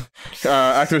knows?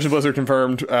 Activision Blizzard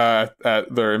confirmed at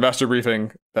their investor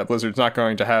briefing that Blizzard's not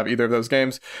going to have either of those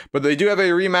games, but they do have a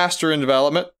remaster in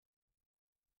development.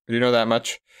 Do you know that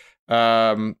much?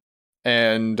 I mean...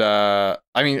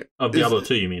 Of Diablo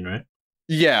 2, you mean, right?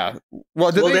 Yeah.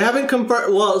 Well, they haven't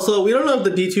confirmed... Well, so we don't know if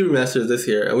the D2 remaster is this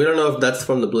year, and we don't know if that's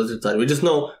from the Blizzard side. We just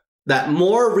know that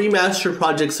more remaster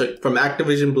projects from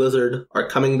Activision Blizzard are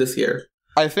coming this year.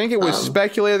 I think it was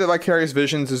speculated that Vicarious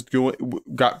Visions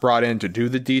got brought in to do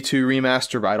the D2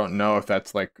 remaster, but I don't know if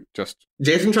that's like just...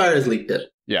 Jason Schreier has leaked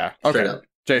it. Yeah. Okay.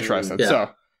 Jay Schreier said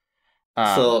so.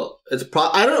 So it's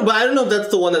I don't know if that's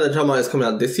the one that they're talking about is coming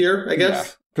out this year, I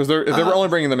guess. Because if they were only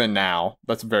bringing them in now,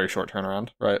 that's a very short turnaround,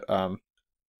 right?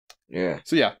 Yeah.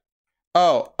 So yeah.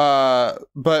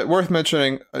 But worth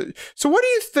mentioning. So what do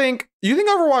you think? You think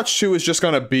Overwatch 2 is just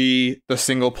going to be the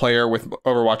single player with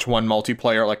Overwatch 1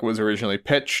 multiplayer like it was originally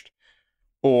pitched,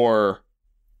 or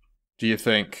do you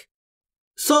think?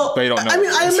 So they don't know. I mean,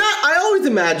 I always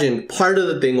imagined part of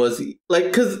the thing was like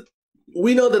because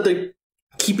we know that they're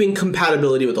keeping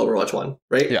compatibility with Overwatch 1,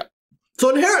 right? Yeah. So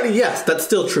inherently, yes, that's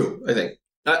still true, I think.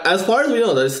 As far as we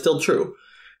know, that is still true.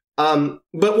 But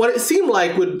what it seemed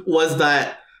like was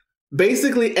that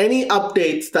basically any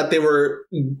updates that they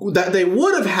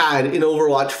would have had in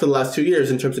Overwatch for the last 2 years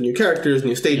in terms of new characters,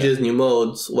 new stages, new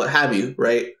modes, what have you,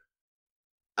 right?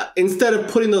 Instead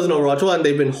of putting those in Overwatch 1,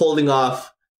 they've been holding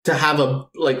off to have a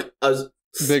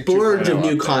splurge of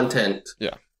new content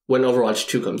when Overwatch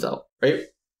 2 comes out, right?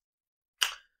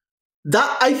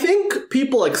 That I think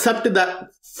people accepted that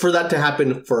for that to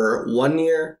happen for 1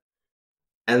 year,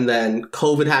 and then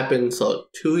COVID happened, so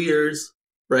 2 years,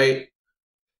 right?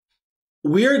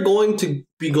 We are going to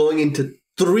be going into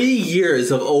 3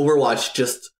 years of Overwatch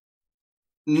just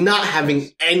not having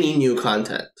any new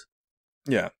content.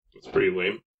 Yeah. It's pretty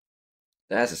lame.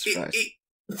 That's a surprise.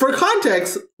 For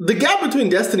context, the gap between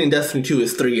Destiny and Destiny 2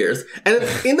 is 3 years. And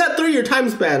in that 3-year time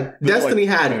span, Destiny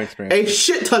had a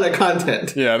shit ton of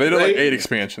content. Yeah, they did like 8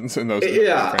 expansions in those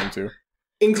time too.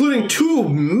 Including 2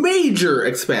 major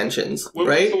expansions, when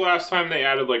was the last time they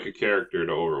added like a character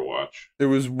to Overwatch? It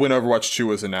was when Overwatch 2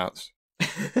 was announced.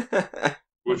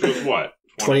 Which was what?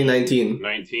 2019.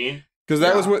 19? Because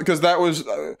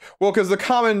the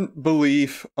common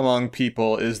belief among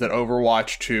people is that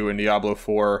Overwatch 2 and Diablo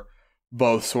 4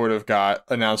 both sort of got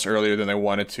announced earlier than they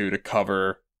wanted to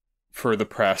cover for the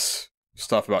press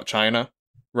stuff about China,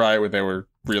 right? When they were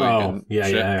really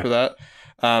for that.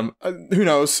 Who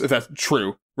knows if that's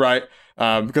true, right?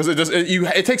 Because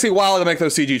it takes a while to make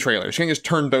those CG trailers. You can't just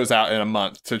turn those out in a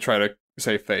month to try to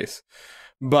save face.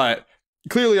 But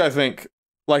clearly, I think,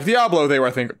 like Diablo, they were,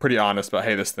 I think, pretty honest about,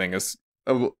 hey, this thing is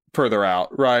further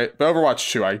out, right? But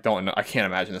Overwatch 2, I don't know. I can't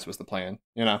imagine this was the plan,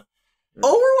 you know?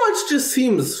 Overwatch just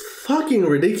seems fucking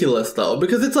ridiculous, though,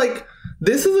 because it's like,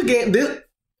 this is a game...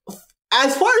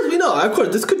 As far as we know, of course,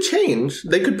 this could change.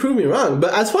 They could prove me wrong.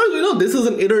 But as far as we know, this is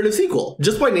an iterative sequel.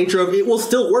 Just by nature of it will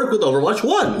still work with Overwatch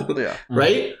 1. Yeah.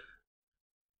 Right?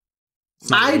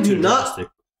 I do not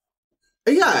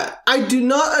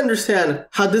understand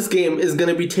how this game is going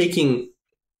to be taking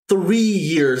 3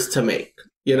 years to make,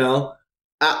 you know?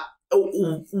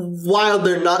 While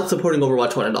they're not supporting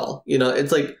Overwatch 1 at all. You know,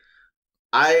 it's like,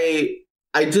 I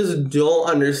just don't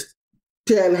understand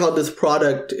how this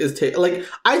product is taken. Like,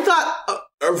 I thought,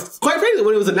 quite frankly,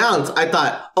 when it was announced, I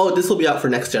thought, oh, this will be out for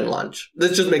next gen launch.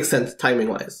 This just makes sense timing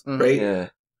wise, right? Yeah.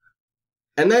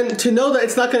 And then to know that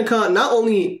it's not going to come out not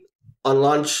only on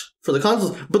launch for the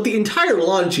consoles, but the entire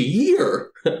launch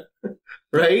year,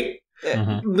 right?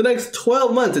 Yeah. The next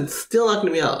 12 months, it's still not going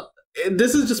to be out.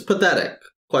 This is just pathetic,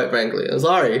 quite frankly. I'm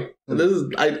sorry.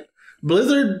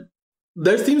 Blizzard,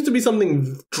 there seems to be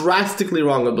something drastically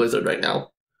wrong with Blizzard right now.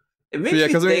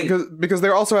 Because they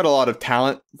also had a lot of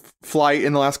talent flight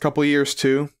in the last couple of years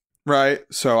too, right?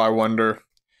 So I wonder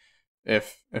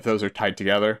if those are tied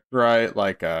together, right?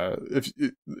 Like if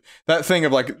that thing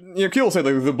of like, you know, people say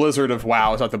like the Blizzard of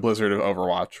WoW is not the Blizzard of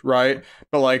Overwatch, right?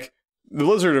 But like the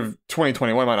Blizzard of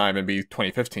 2021 might not even be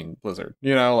 2015 Blizzard,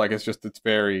 you know? Like it's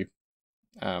very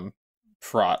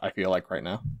fraught, I feel like, right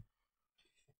now.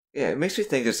 Yeah, it makes me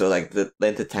think as though, like, the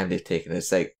length of time they've taken, it's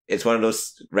like, it's one of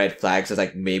those red flags. It's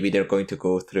like, maybe they're going to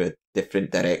go through a different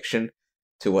direction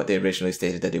to what they originally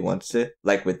stated that they wanted to.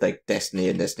 Like, with, like, Destiny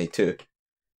and Destiny 2.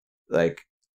 Like,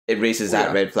 it raises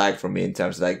that red flag for me in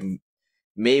terms of, like,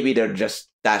 maybe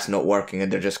that's not working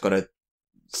and they're just going to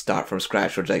start from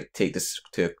scratch or, like, take this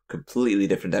to a completely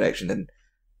different direction than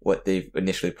what they've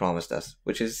initially promised us.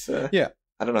 Which is, I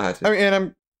don't know how to... I mean,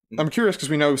 and I'm curious because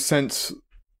we know since...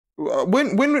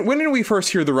 When did we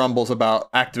first hear the rumbles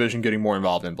about Activision getting more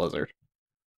involved in Blizzard?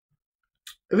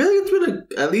 I feel like it's been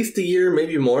at least a year,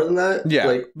 maybe more than that.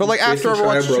 Yeah, but like after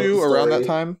Overwatch 2, around that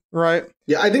time, right?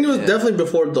 Yeah, I think it was definitely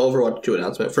before the Overwatch 2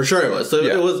 announcement. For sure it was. So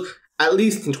it was at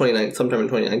least in sometime in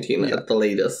 2019 at the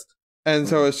latest. And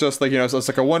so it's just like, you know, so it's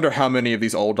like I wonder how many of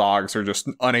these old dogs are just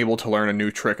unable to learn a new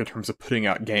trick in terms of putting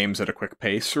out games at a quick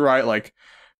pace, right? Like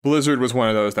Blizzard was one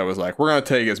of those that was like, we're going to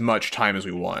take as much time as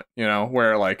we want, you know,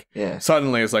 where like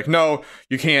suddenly it's like, no,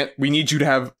 you can't. We need you to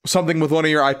have something with one of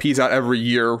your IPs out every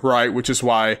year, right? Which is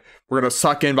why we're going to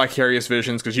suck in Vicarious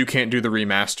Visions because you can't do the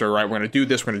remaster, right? We're going to do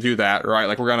this, we're going to do that, right?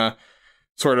 Like we're going to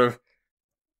sort of,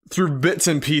 through bits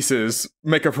and pieces,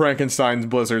 make a Frankenstein's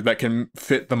Blizzard that can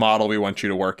fit the model we want you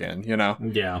to work in, you know?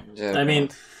 Yeah. I mean,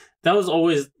 that was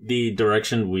always the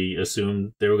direction we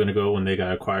assumed they were going to go when they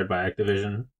got acquired by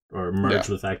Activision. Or merged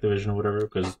with Activision or whatever,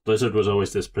 because Blizzard was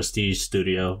always this prestige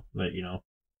studio that, you know,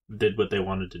 did what they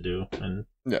wanted to do, and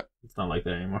it's not like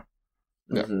that anymore.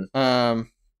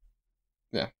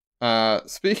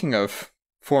 Speaking of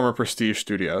former prestige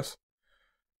studios,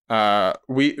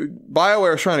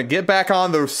 BioWare is trying to get back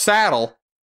on the saddle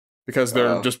because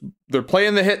they're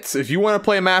playing the hits. If you want to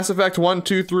play Mass Effect 1,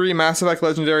 2, 3, Mass Effect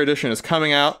Legendary Edition is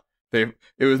coming out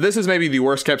This is maybe the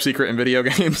worst kept secret in video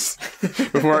games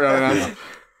before it got announced.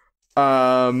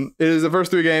 It is the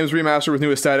first 3 games remastered with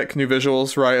new aesthetic, new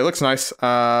visuals, right? It looks nice.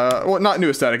 Well, not new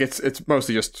aesthetic. It's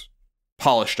mostly just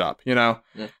polished up, you know?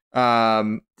 Yeah.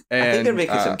 And, I think they're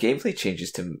making some gameplay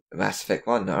changes to Mass Effect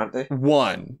 1, aren't they?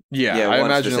 1. Yeah, I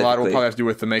imagine a lot will probably have to do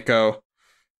with the Mako.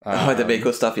 The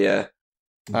Mako stuff, yeah.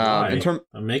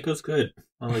 Mako's good.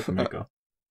 I like the Mako.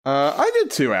 I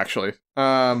did too, actually.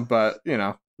 But, you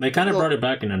know. They kind of brought it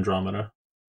back in Andromeda.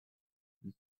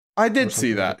 I did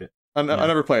see that. Like I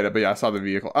never played it, but yeah, I saw the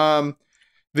vehicle.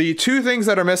 The 2 things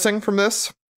that are missing from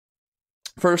this,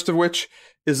 first of which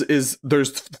is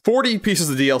there's 40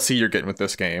 pieces of DLC you're getting with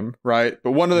this game, right?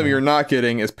 But one of them you're not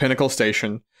getting is Pinnacle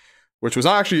Station, which was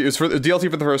actually for the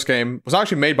DLC for the first game, was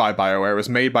actually made by BioWare. It was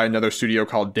made by another studio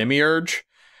called Demiurge.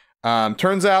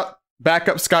 Turns out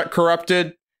backups got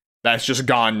corrupted. That's just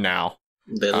gone now.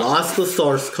 They lost the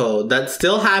source code. That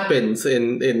still happens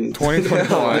in 2021.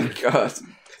 Oh my god.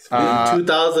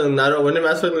 2000, I don't know, when did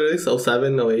Mass Effect release?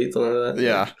 07, 08, something like that.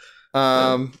 Yeah.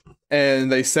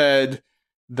 And they said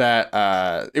that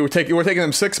it would take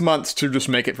them 6 months to just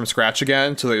make it from scratch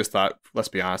again. So they just thought, let's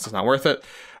be honest, it's not worth it.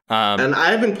 And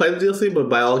I haven't played the DLC, but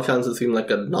by all accounts, it seemed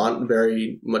like a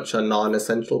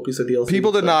non-essential piece of DLC.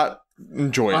 People did not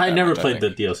enjoy it. I never played the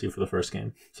DLC for the first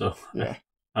game, so yeah.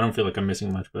 I don't feel like I'm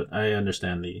missing much, but I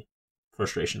understand the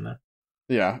frustration there.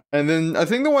 Yeah, and then I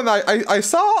think the one that I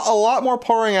saw a lot more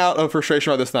pouring out of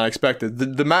frustration about this than I expected.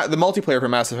 The multiplayer for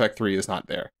Mass Effect 3 is not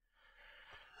there.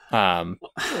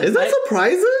 Is that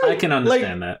surprising? I can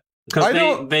understand that because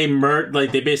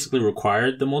they basically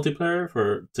required the multiplayer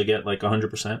to get like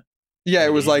 100%. Yeah,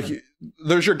 it was like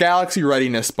there's your galaxy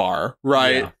readiness bar,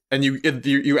 right? Yeah. And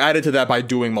you added to that by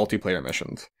doing multiplayer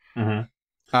missions. Mm-hmm.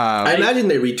 I imagine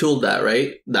they retooled that,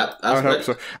 right? That aspect. I hope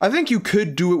so. I think you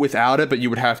could do it without it, but you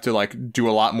would have to like do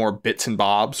a lot more bits and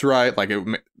bobs, right? Like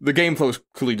the game flow is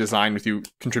clearly designed with you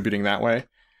contributing that way.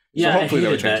 Yeah, so hopefully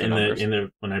I hated that in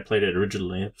the when I played it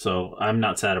originally. So I'm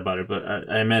not sad about it, but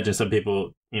I imagine some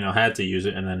people had to use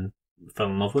it and then fell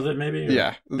in love with it. Maybe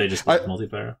they just liked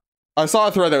multiplayer. I saw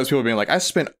a thread that was people being like, I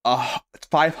spent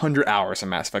 500 hours in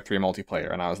Mass Effect 3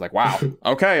 multiplayer. And I was like, wow,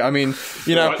 okay. I mean,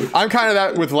 I'm kind of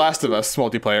that with Last of Us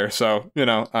multiplayer. So, but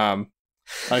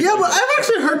I've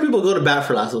actually heard people go to bat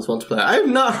for Last of Us multiplayer. I have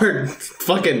not heard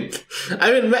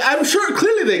I'm sure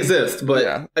clearly they exist, but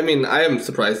yeah. I mean, I am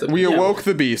surprised that we awoke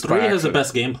the beast. 3 has the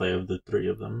best gameplay of the 3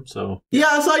 of them, so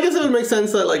yeah. So I guess it would make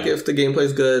sense that if the gameplay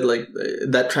is good, like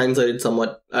that translated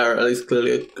somewhat, or at least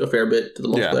clearly a fair bit to the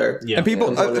multiplayer. Yeah. And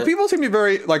people seem to be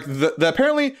very like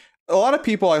apparently. A lot of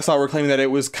people I saw were claiming that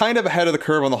it was kind of ahead of the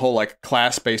curve on the whole like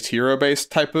class-based,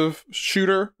 hero-based type of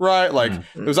shooter, right? Like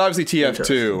it was obviously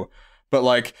TF2.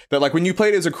 But that when you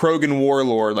played as a Krogan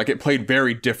warlord, like it played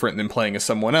very different than playing as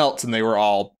someone else, and they were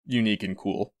all unique and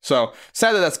cool. So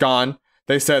sad that that's gone.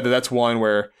 They said that that's one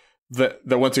where that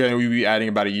once again we'd be adding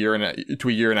about a year and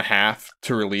a half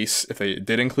to release if they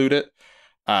did include it.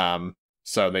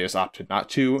 So they just opted not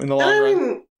to in the long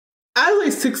run.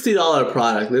 As a $60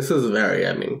 product, this is very.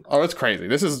 Oh, it's crazy.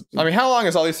 This is. How long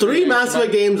is all these 3 Mass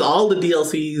Effect games, all the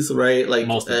DLCs, right? Like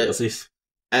most of the DLCs,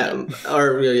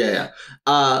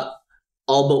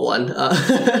 all but one.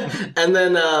 And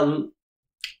then,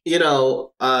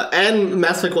 and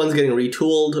Mass Effect 1's getting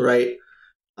retooled, right?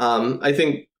 I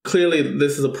think clearly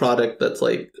this is a product that's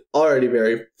like already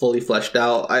very fully fleshed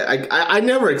out. I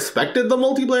never expected the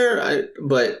multiplayer,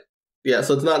 but yeah,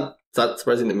 so it's not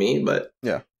surprising to me, but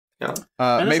yeah.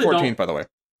 May 14th, by the way.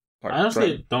 Sorry, I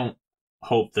honestly don't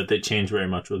hope that they change very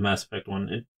much with Mass Effect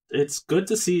 1. It's good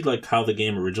to see like how the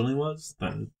game originally was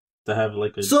than to have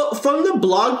like a... So from the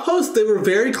blog post, they were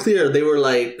very clear. They were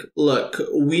like, look,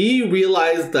 we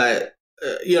realized that,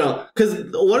 because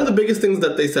one of the biggest things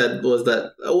that they said was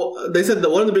that, they said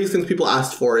that one of the biggest things people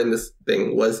asked for in this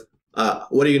thing was,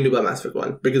 what are you going to do about Mass Effect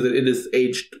 1? Because it is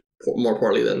aged more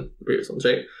poorly than the previous ones,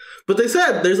 right? But they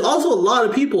said there's also a lot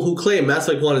of people who claim Mass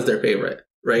Effect 1 is their favorite,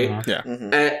 right? Mm-hmm. Yeah.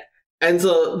 Mm-hmm. And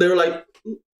so they were like,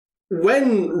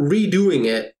 when redoing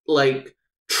it, like,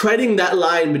 treading that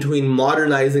line between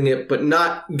modernizing it but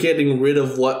not getting rid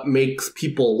of what makes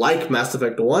people like Mass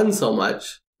Effect 1 so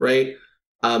much, right?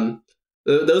 That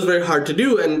was very hard to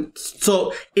do, and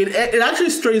so it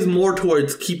actually strays more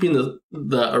towards keeping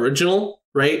the original,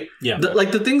 right? Yeah.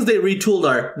 The things they retooled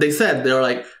are, they said, they were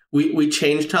like, we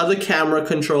changed how the camera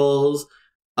controls,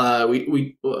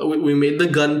 we made the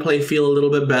gunplay feel a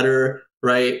little bit better,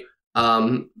 right?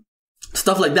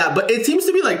 Stuff like that, but it seems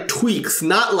to be like tweaks,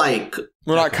 not like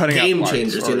we're not cutting game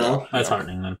changers, That's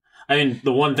heartening then. I mean,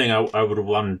 the one thing I would have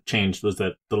wanted changed was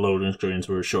that the loading screens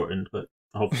were shortened, but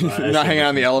Hopefully, not hanging out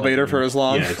in the elevator for as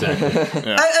long. Yeah, exactly.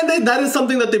 Yeah. And that is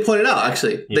something that they pointed out.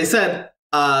 Actually, they said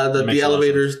that the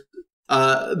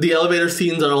elevator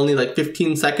scenes are only like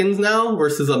 15 seconds now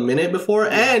versus a minute before,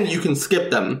 and you can skip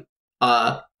them.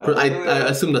 I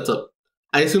assume that's a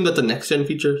next gen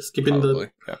feature, skipping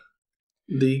the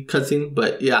cutscene,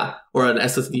 but yeah, or an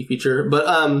SSD feature. But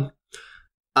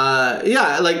and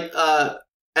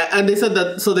they said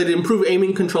that so they'd improve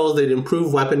aiming controls, they'd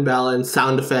improve weapon balance,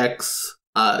 sound effects,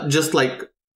 just like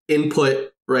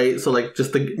input, right? So like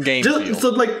just the game feel. So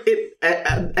like it,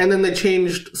 and then they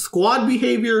changed squad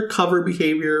behavior, cover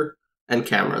behavior, and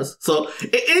cameras. So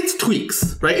it's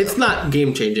tweaks, right? It's not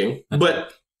game changing,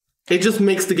 but it just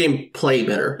makes the game play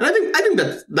better. And I think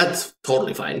that's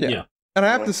totally fine. Yeah. And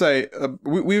I have to say,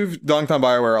 we've dunked on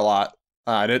BioWare a lot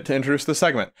to introduce the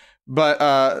segment. But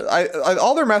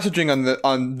all their messaging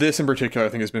on this in particular, I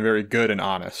think, has been very good and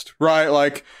honest, right?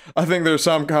 Like, I think there's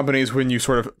some companies when you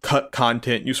sort of cut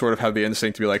content, you sort of have the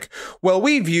instinct to be like, well,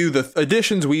 we view the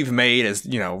additions we've made as,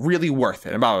 really worth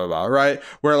it, and blah, blah, blah, right?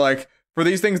 Where, like, for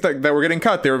these things that were getting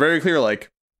cut, they were very clear, like,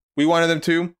 we wanted them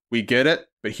to, we get it,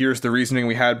 but here's the reasoning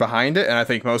we had behind it. And I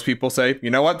think most people say, you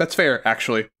know what, that's fair,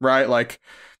 actually, right? Like,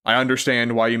 I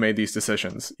understand why you made these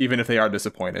decisions, even if they are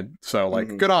disappointed. So,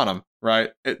 like, good on them,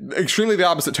 right? Extremely the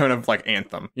opposite tone of, like,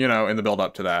 Anthem, in the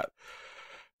build-up to that.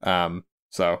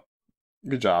 So,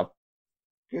 good job.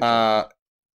 Who's a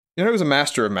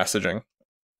master of messaging?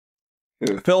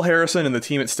 Who? Phil Harrison and the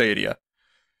team at Stadia,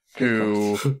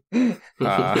 who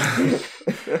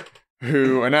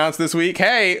announced this week,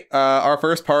 hey, our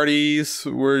first parties,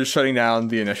 we're shutting down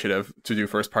the initiative to do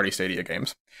first-party Stadia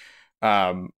games.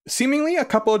 Seemingly a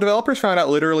couple of developers found out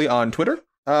literally on Twitter.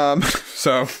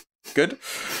 So good.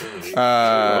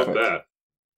 Love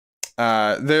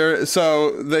that.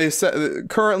 So they said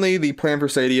currently the plan for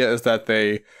Stadia is that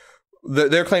their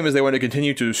claim is they want to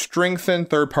continue to strengthen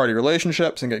third-party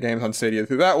relationships and get games on Stadia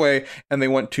through that way, and they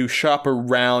want to shop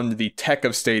around the tech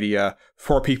of Stadia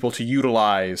for people to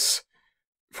utilize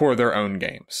for their own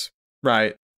games,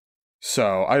 right?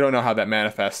 So I don't know how that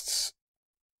manifests.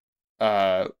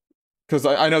 Because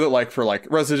I know that, like, for, like,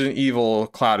 Resident Evil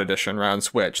Cloud Edition around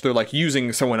Switch, they're, like,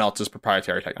 using someone else's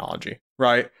proprietary technology,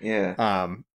 right? Yeah.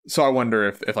 So I wonder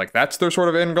if like, that's their sort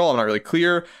of end goal. I'm not really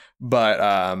clear. But,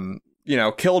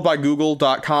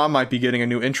 killedbygoogle.com might be getting a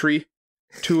new entry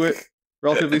to it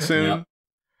relatively soon.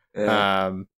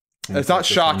 Yeah. It's not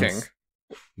shocking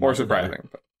or surprising,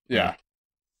 but yeah.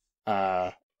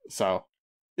 So,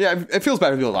 yeah, it feels bad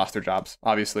for people who lost their jobs,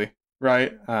 obviously,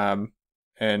 right?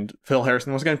 And Phil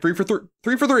Harrison, once again, 3 for 3.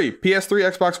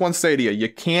 PS3, Xbox One, Stadia. You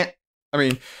can't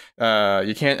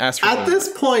ask for At this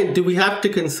point, do we have to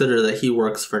consider that he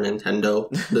works for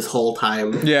Nintendo this whole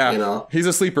time? Yeah, he's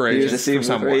a sleeper agent. He was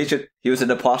a sleeper agent. He was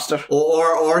an imposter.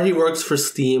 Or he works for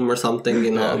Steam or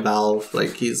something, Valve.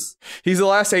 Like, he's the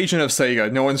last agent of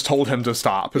Sega. No one's told him to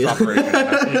stop his operation.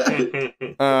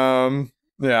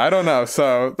 I don't know.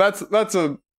 So that's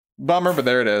a bummer, but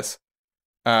there it is.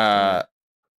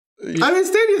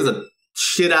 Stadia is a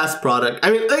shit-ass product. I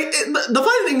mean, the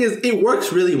funny thing is, it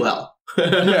works really well.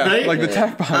 Yeah, right? Like, the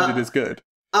tech behind it is good.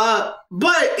 But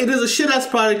it is a shit-ass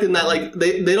product in that, like,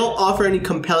 they don't offer any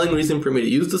compelling reason for me to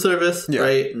use the service,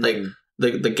 right? Like,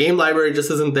 the game library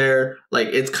just isn't there. Like,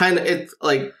 it's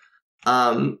like,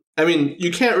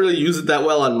 you can't really use it that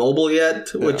well on mobile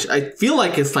yet, which I feel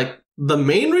like is, like, the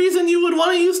main reason you would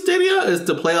want to use Stadia is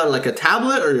to play on, like, a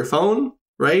tablet or your phone,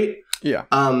 right? Yeah.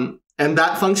 And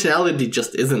that functionality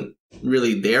just isn't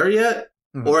really there yet.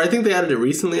 Mm-hmm. Or I think they added it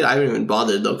recently. I haven't even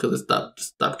bothered, though, because it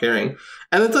stopped caring.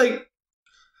 And it's like,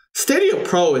 Stadia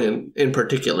Pro in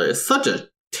particular is such a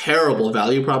terrible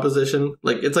value proposition.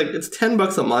 Like, it's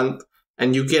 $10 a month,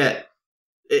 and you get...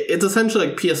 It's essentially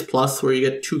like PS Plus, where you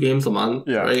get 2 games a month,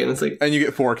 right? And it's like... And you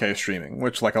get 4K streaming,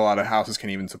 which, like, a lot of houses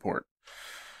can even support.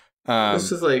 It's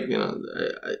just like,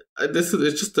 it's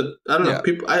just I don't know.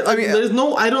 People,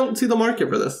 I don't see the market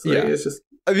for this. Like, it's just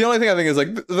the only thing I think is,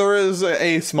 like, there is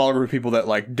a small group of people that,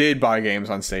 like, did buy games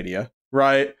on Stadia,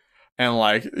 right? And,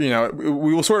 like,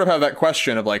 we will sort of have that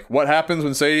question of, like, what happens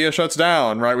when Stadia shuts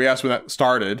down, right? We asked when that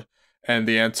started, and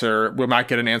the answer, we might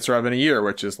get an answer of in a year,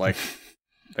 which is, like,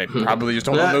 they probably just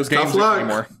don't own those games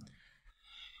anymore.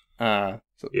 That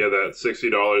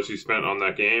 $60 you spent on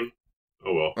that game.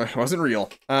 Oh, well. It wasn't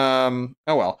real. Oh,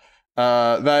 well.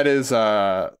 That is,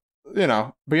 but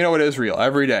it is real.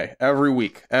 Every day, every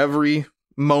week, every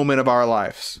moment of our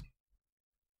lives.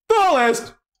 The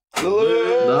list! The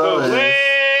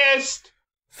list!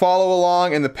 Follow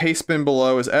along in the paste bin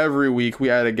below, as every week we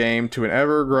add a game to an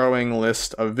ever-growing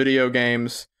list of video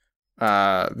games.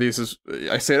 I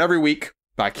say it every week.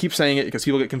 but I keep saying it because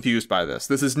people get confused by this.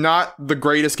 This is not the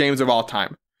greatest games of all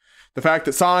time. The fact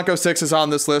that Sonic 06 is on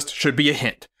this list should be a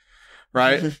hint,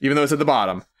 right? Even though it's at the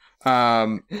bottom.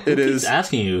 It is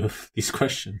asking you these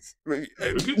questions.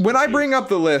 When I bring up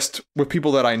the list with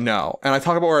people that I know and I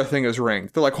talk about where I think is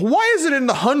ranked, they're like, why is it in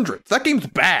the hundreds? That game's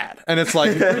bad. And it's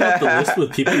like, you bring up the list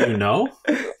with people you know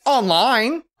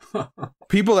online.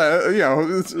 People that, you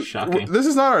know, shocking. This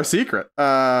is not our secret.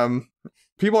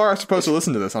 People are supposed to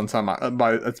listen to this on some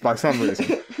by some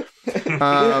reason.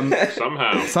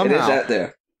 Somehow it is out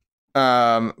there.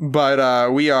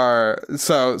 But we are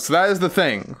so that is the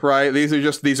thing, right?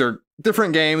 These are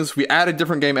different games. We add a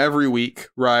different game every week,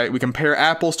 right? We compare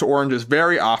apples to oranges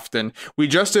very often. We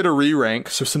just did a re-rank,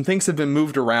 so some things have been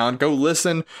moved around. Go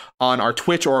listen on our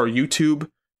Twitch or our YouTube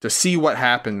to see what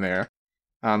happened there.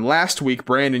 Last week,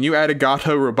 Brandon, you added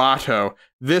Gato Roboto.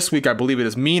 This week, I believe it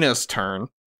is Mina's turn.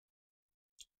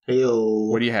 Heyo.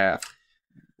 What do you have?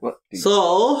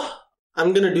 So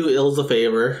I'm gonna do Ills a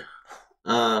favor.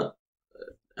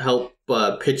 Help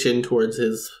pitch in towards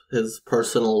his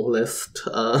personal list.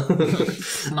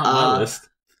 It's not my list.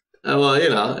 Well, you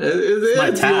know,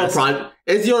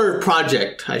 it's your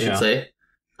project, I should say.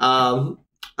 I'm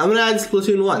gonna add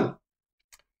Splatoon 1.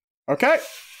 Okay.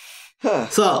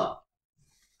 So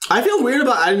I feel weird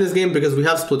about adding this game because we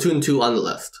have Splatoon 2 on the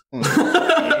list.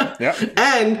 Yeah.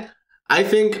 And I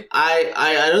think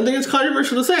I don't think it's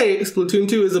controversial to say Splatoon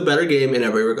 2 is a better game in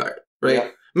every regard, right?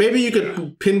 Yep. Maybe you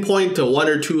could pinpoint to one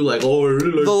or two, like, oh, I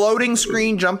really like the loading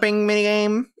screen jumping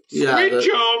minigame. Yeah, Squid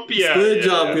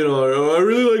Jump. You know, I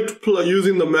really liked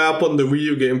using the map on the Wii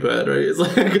U gamepad. Right? It's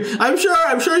like I'm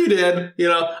sure you did. You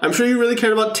know, I'm sure you really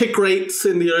cared about tick rates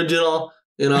in the original.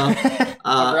 You know, I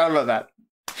forgot about that.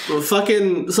 Well,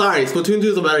 sorry, Splatoon 2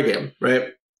 is a better game, right?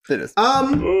 It is. But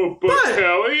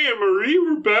Kelly and Marie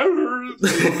were better.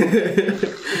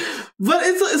 But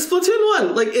it's Splatoon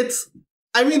 1. Like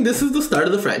I mean, this is the start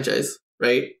of the franchise,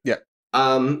 right? Yeah.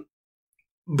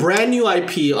 Brand new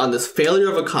IP on this failure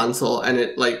of a console, and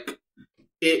if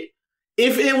it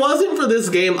wasn't for this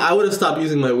game, I would have stopped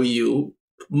using my Wii U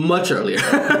much earlier.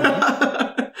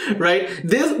 Right?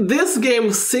 This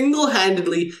game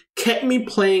single-handedly kept me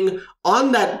playing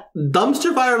on that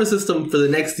dumpster fire of a system for the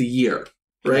next year,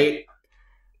 right?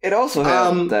 It also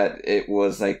helped that it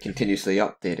was like continuously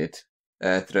updated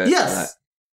throughout yes.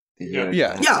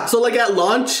 Yeah. So like at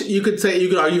launch, you could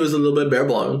argue it was a little bit bare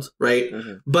bones, right?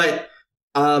 Mm-hmm. But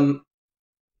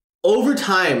over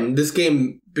time, this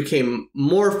game became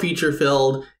more feature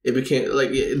filled. It became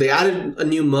like they added a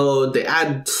new mode. They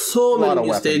added so many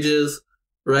new stages,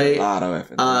 right? A lot of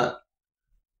weapons.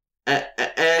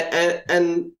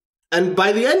 And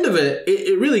by the end of it,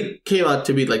 it really came out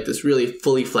to be like this really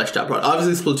fully fleshed out product.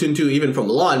 Obviously, Splatoon 2, even from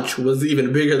launch, was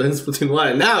even bigger than Splatoon 1.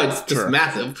 And now it's just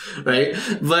massive, right?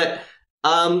 But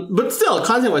still,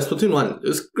 content-wise, Splatoon 1, it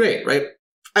was great, right?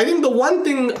 I think the one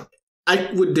thing I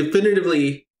would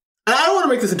definitively... And I don't want to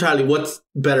make this entirely what's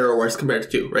better or worse compared to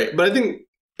 2, right? But I think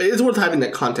it's worth having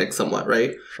that context somewhat,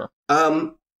 right? Sure.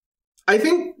 I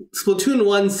think Splatoon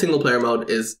 1's single-player mode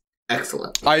is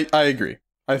excellent. I agree.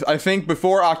 I think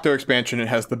before Octo Expansion, it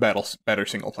has the better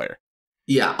single player.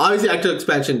 Yeah, obviously Octo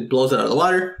Expansion blows it out of the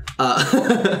water,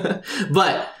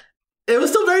 but it was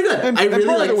still very good. I really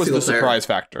liked it. Was the surprise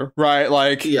factor, right?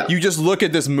 Like, you just look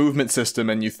at this movement system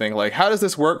and you think, like, how does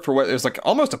this work for what is like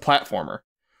almost a platformer,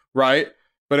 right?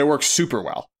 But it works super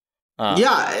well. Yeah,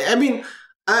 I mean,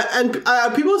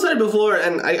 people said it before,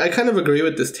 and I kind of agree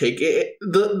with this take.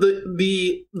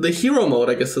 The hero mode,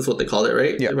 I guess is what they call it,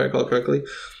 right? Yeah. If I recall correctly.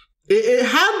 It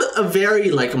had a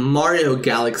very like Mario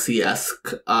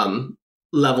Galaxy-esque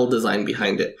level design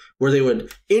behind it, where they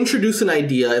would introduce an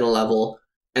idea in a level,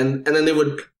 and then they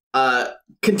would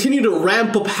continue to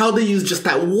ramp up how they use just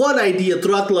that one idea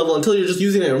throughout the level until you're just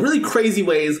using it in really crazy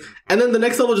ways, and then the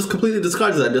next level just completely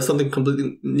discards that and does something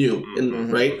completely new,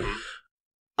 right?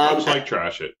 Much like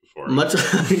Trash It before. Much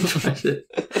like Trash It.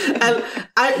 And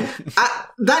I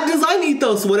that design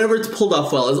ethos, whenever it's pulled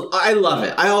off well, I love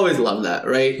it. I always love that,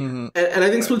 right? Mm-hmm. And I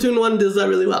think Splatoon 1 does that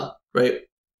really well, right?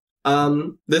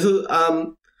 And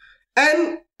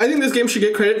I think this game should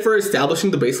get credit for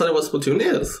establishing the baseline of what Splatoon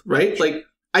is, right? Like,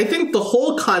 I think the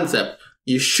whole concept,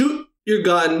 you shoot your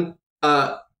gun,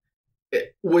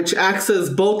 which acts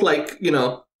as both, like, you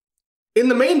know, in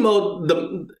the main mode,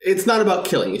 it's not about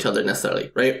killing each other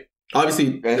necessarily, right?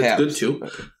 Obviously, it's good too.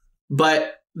 Okay.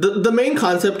 But the main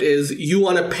concept is you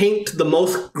want to paint the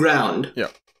most ground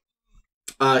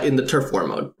in the turf war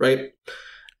mode, right?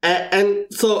 And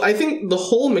so I think the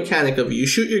whole mechanic of you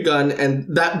shoot your gun,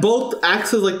 and that both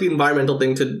acts as like the environmental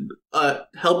thing to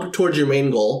help towards your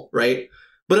main goal, right?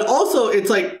 But also, it's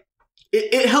like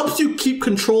it helps you keep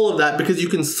control of that because you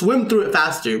can swim through it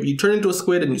faster. You turn into a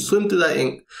squid and you swim through that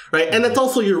ink, right? And that's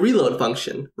also your reload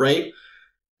function, right?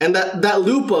 And that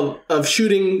loop of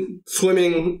shooting,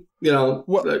 swimming,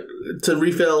 to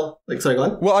refill. Sorry, go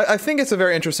on. Well, I think it's a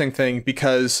very interesting thing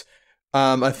because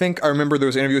I think I remember there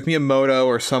was an interview with Miyamoto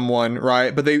or someone,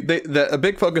 right? But a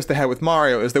big focus they had with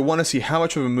Mario is they want to see how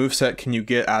much of a moveset can you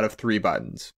get out of 3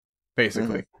 buttons,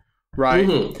 basically. Right?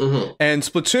 And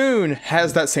Splatoon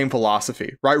has that same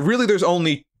philosophy, right? Really, there's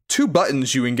only 2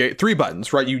 buttons you engage, 3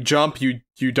 buttons, right? You jump, you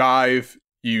dive,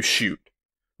 you shoot,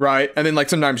 right? And then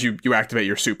sometimes you activate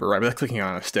your super, right? By clicking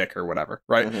on a stick or whatever,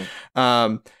 right?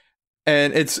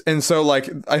 And so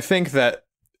I think that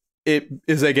it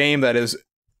is a game that is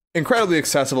incredibly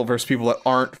accessible versus people that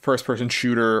aren't first-person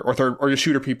shooter or just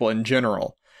shooter people in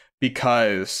general,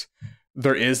 because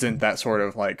there isn't that sort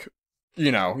of you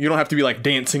don't have to be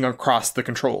dancing across the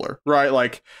controller,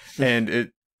 right?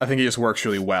 And I think it just works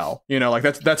really well.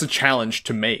 That's a challenge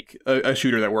to make a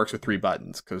shooter that works with 3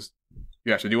 buttons, because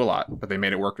you have to do a lot, but they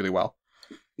made it work really well.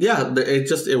 Yeah,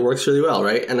 it works really well,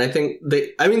 right? And I think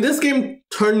this game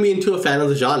turned me into a fan of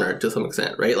the genre to some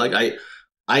extent, right?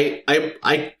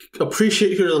 I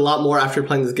appreciate it a lot more after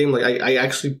playing this game. I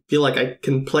actually feel like I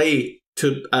can play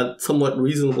to a somewhat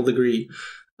reasonable degree.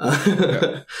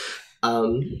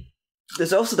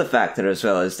 There's also the factor as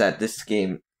well is that this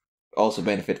game also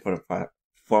benefits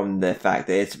from the fact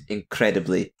that it's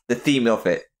the theme of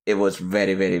it was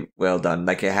very, very well done.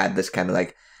 It had this kind of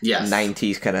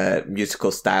 90s kind of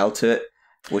musical style to it,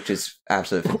 which is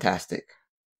absolutely fantastic.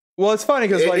 Well, it's funny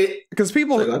because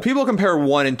people compare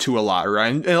 1 and 2 a lot,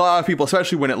 right? And a lot of people,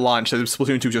 especially when it launched, said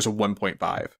Splatoon 2 is just a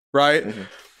 1.5, right?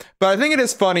 But I think it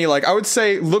is funny. I would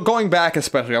say, going back,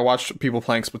 especially, I watched people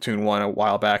playing Splatoon 1 a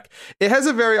while back. It has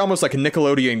a very almost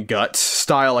Nickelodeon Guts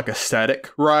style aesthetic,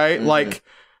 right?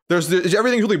 There's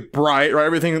everything's really bright, right?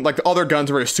 Everything all their guns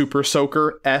are very Super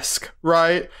Soaker-esque,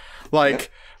 right?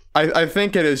 I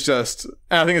think it is just,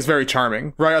 I think it's very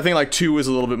charming, right? I think 2 is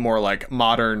a little bit more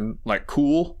modern,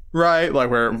 cool, right?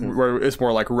 Where it's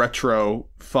more retro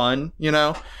fun,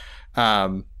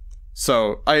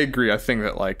 So I agree. I think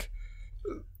that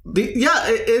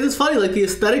it is funny. The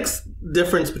aesthetics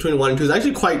difference between 1 and 2 is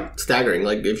actually quite staggering.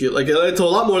 If you it's a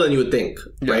lot more than you would think,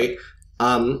 right?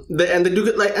 They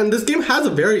do and this game has a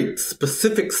very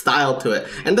specific style to it,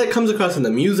 and that comes across in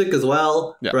the music as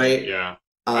well, right? Yeah.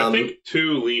 I think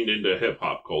 2 leaned into hip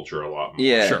hop culture a lot more.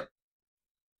 Yeah, sure.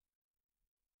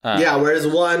 Whereas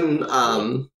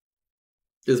 1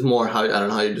 is more I don't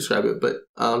know how you describe it, but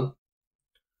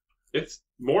it's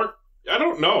more. I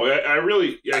don't know. I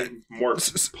really more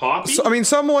poppy. So,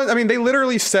 they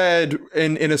literally said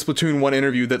in a Splatoon 1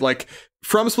 interview that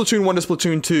from Splatoon 1 to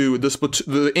Splatoon 2,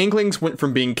 the Inklings went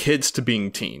from being kids to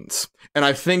being teens, and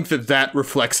I think that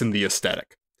reflects in the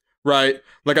aesthetic, right?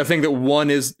 I think that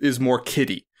 1 is more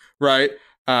kiddie, right?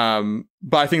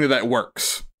 But I think that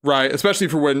works, right? Especially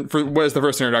for what is the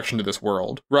first introduction to this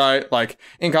world, right?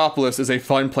 Inkopolis is a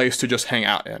fun place to just hang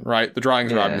out in, right? The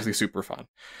drawings are obviously super fun.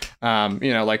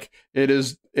 It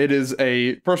is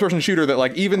a first-person shooter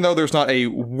that even though there's not a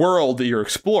world that you're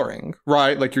exploring,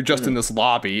 right? You're just in this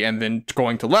lobby and then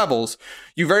going to levels,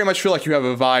 you very much feel like you have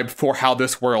a vibe for how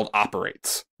this world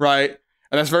operates, right?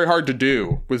 And that's very hard to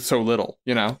do with so little,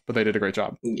 but they did a great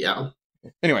job. Yeah.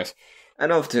 Anyways. I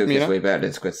know if 2 gets way better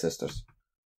than Squid Sisters.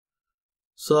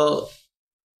 So,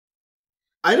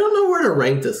 I don't know where to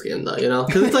rank this game, though,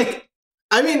 Because it's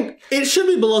it should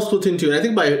be below Splatoon 2, and I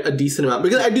think by a decent amount,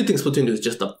 because I do think Splatoon 2 is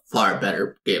just a far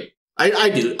better game. I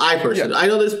do. I personally. Yeah. I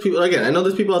know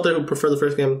there's people out there who prefer the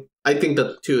first game. I think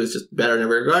that 2 is just better in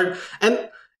every regard. And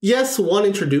yes, 1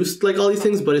 introduced, all these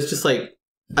things, but it's just, I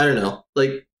don't know.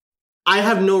 I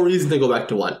have no reason to go back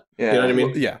to 1. Yeah. You know what I mean?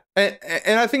 Well, yeah.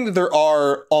 And I think that there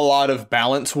are a lot of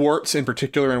balance warts, in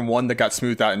particular in 1 that got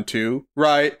smoothed out in 2,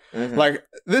 right?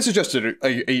 This is just a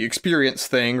experience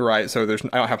thing, right? So I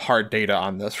don't have hard data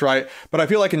on this, right? But I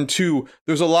feel in 2,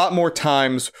 there's a lot more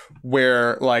times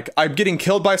where I'm getting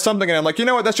killed by something and I'm you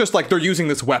know what? That's just they're using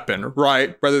this weapon,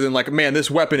 right? Rather than man,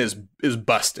 this weapon is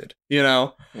busted,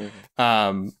 So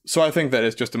I think that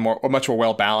it's just a much more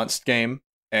well-balanced game.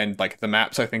 And the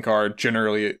maps I think are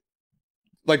generally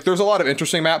there's a lot of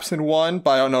interesting maps in 1,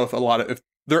 but I don't know if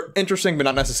they're interesting but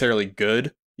not necessarily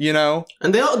good,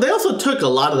 And they also took a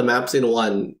lot of the maps in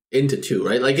 1 into 2,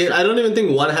 right? I don't even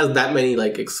think 1 has that many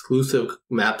exclusive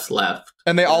maps left.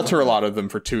 And they alter a lot of them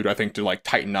for 2, I think, to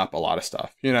tighten up a lot of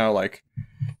stuff,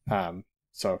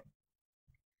 so.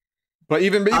 But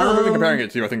even comparing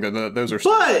it to, I think that those are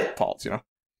still faults,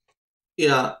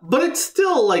 Yeah, but it's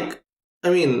still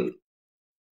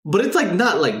but it's like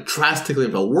not like drastically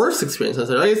the worst experience.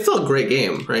 Like, it's still a great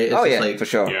game, right? It's just like, for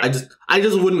sure. Yeah. I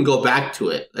just wouldn't go back to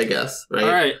it, I guess, right?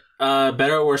 All right,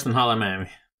 better or worse than Hotline Miami?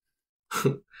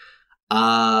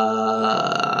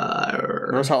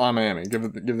 Where's Hotline Miami? Give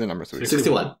the number.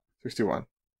 61. 61.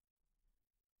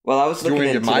 Well, I was Do you looking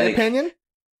want to into give my like, opinion?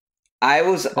 I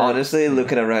was honestly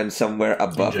looking around somewhere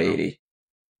above general. 80.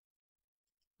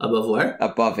 Above where?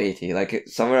 Above 80, like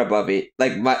somewhere above 80.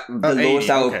 Like the 80, lowest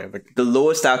okay. the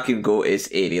lowest I can go is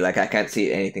 80. Like I can't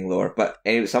see anything lower, but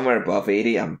anyway, somewhere above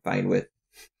 80, I'm fine with.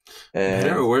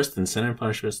 Better or worse than Sin and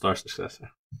Punishment Star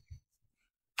Successor?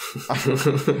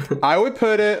 I would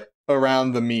put it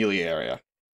around the melee area.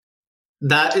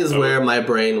 That is where my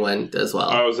brain went as well.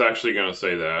 I was actually going to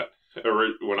say that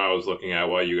when I was looking at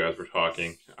while you guys were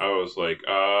talking. I was like,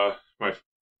 my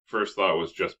first thought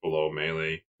was just below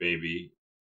Melee, maybe.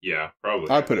 Yeah,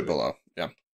 probably. I'd put it below. Yeah.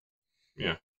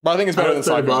 Yeah. But I think it's better than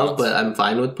above, Psychonauts. but I'm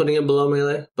fine with putting it below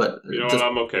Melee. But You know what?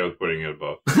 I'm okay with putting it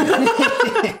above.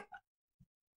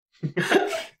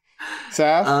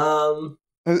 Saf?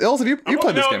 Ilse, have you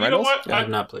played this game, right, Ilse? I have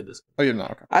not played this. Oh, you have not.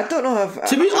 Okay. I don't know if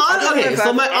to be honest, okay,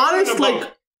 so my honest, above.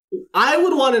 like, I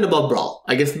would want it above Brawl.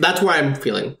 I guess that's where I'm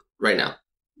feeling right now,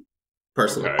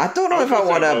 personally. Okay. I don't know I if was I gonna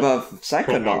want say it above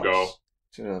Pokemon Go. Psychonauts.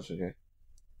 To be honest with you.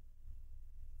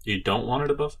 You don't want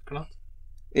it above Psychonauts?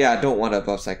 Yeah, I don't want it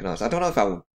above Psychonauts. I don't know if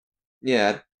I.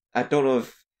 Yeah, I don't know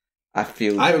if I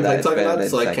feel. I haven't that played it's better Psychonauts, than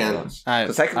so I can't. Psychonauts.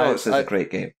 But Psychonauts is a great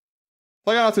game.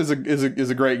 Psychonauts is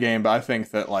a great game, but I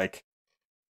think that like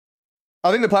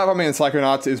the platforming in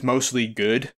Psychonauts is mostly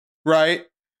good, right?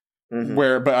 Mm-hmm.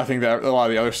 But I think that a lot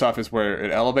of the other stuff is where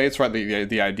it elevates, right?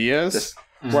 The ideas.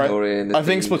 Story I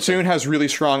think Splatoon has really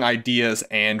strong ideas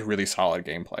and really solid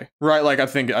gameplay, right? Like I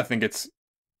think it's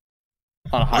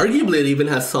arguably it even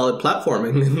has solid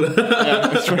platforming. Yeah,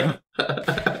 that's true.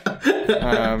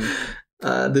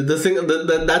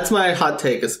 That's my hot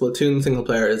take. Is Splatoon single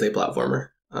player is a platformer.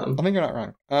 I think you're not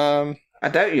wrong. I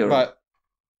doubt you're wrong.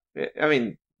 But I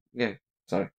mean, yeah,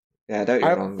 sorry. Yeah, I doubt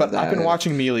you're wrong. But I've been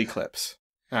watching Melee clips,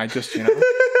 and I just, the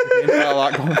game got a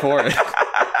lot going for it.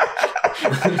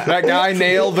 That guy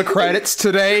nailed the credits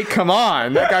today. Come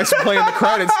on, that guy's playing the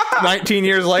credits 19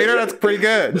 years later. That's pretty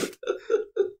good.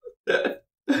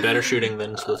 Better shooting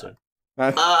than Splatoon.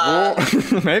 Well,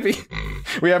 maybe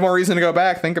we have more reason to go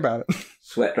back. Think about it.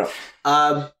 Sweat drop.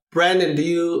 Brandon, do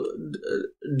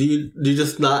you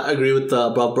just not agree with the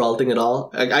above Brawl thing at all?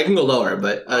 I can go lower,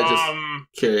 but just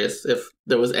curious if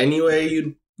there was any way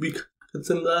you'd be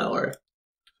considering that, or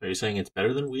are you saying it's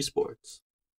better than Wii Sports?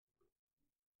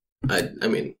 I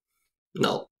mean,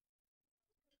 no.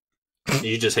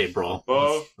 You just hate Brawl.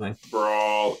 Above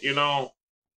Brawl,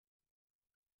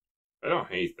 I don't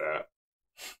hate that.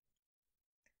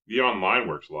 The online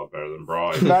works a lot better than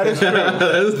Brawl. That is true.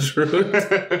 That is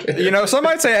true. Some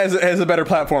might say it has a better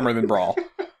platformer than Brawl.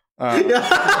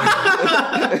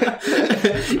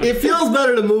 It feels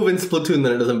better to move in Splatoon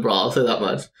than it does in Brawl. I'll say that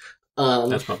much.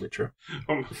 That's probably true.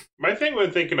 My thing when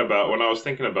I was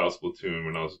thinking about Splatoon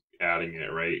when I was adding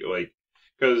it, right? Like,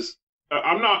 because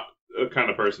I'm not a kind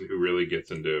of person who really gets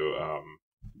into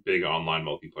big online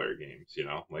multiplayer games.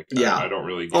 Like I don't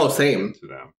really get into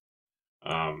them.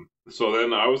 So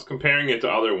then I was comparing it to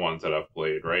other ones that I've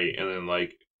played, right? And then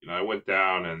like I went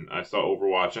down and I saw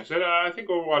Overwatch. And I said I think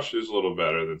Overwatch is a little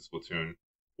better than Splatoon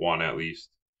 1 at least.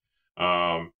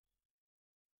 And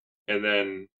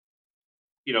then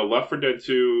Left 4 Dead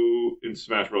 2 and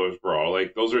Smash Bros. Brawl,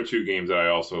 like those are two games that I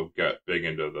also got big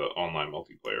into the online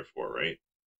multiplayer for, right?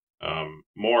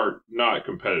 More not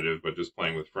competitive, but just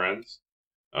playing with friends.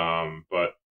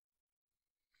 But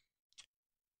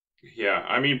yeah,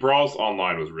 I mean, Brawl's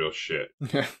online was real shit.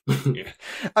 Yeah. Yeah.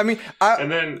 I mean,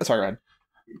 sorry, go ahead.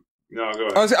 No, go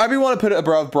ahead. I want to put it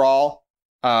above Brawl.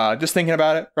 Just thinking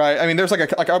about it, right? I mean, there's I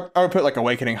would put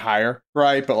Awakening higher,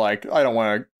 right? But I don't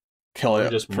want to kill it.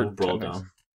 Just move Brawl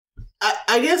down.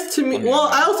 I guess to me, well,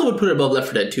 I also would put it above Left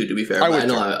 4 Dead 2, to be fair.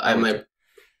 I might.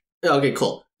 Okay,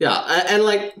 cool. Yeah, and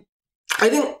I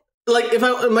think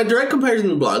if my direct comparison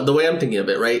to Brawl, the way I'm thinking of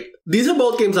it, right? These are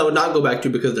both games I would not go back to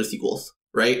because they're sequels,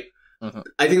 right? Uh-huh.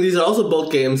 I think these are also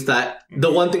both games that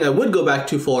the one thing I would go back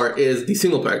to for is the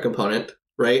single player component,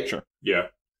 right? Sure. Yeah.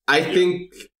 I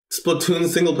think Splatoon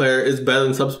single player is better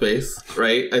than Subspace,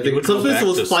 right? I think Subspace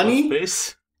was funny.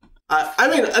 Subspace? I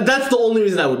mean, that's the only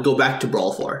reason I would go back to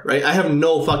Brawl for, right? I have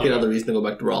no fucking other reason to go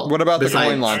back to Brawl. What about the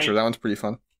coin launcher? That one's pretty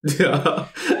fun. Yeah.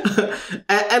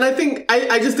 And I think,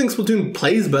 I just think Splatoon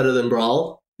plays better than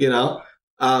Brawl,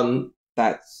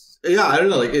 That's... Yeah, I don't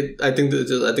know. I think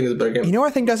it's a better game. You know what I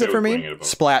think does it for me?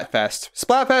 Splatfest.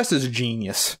 Splatfest is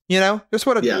genius. Just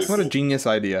what a genius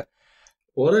idea.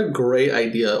 What a great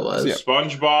idea it was. Yeah.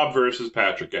 SpongeBob versus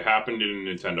Patrick. It happened in a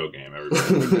Nintendo game,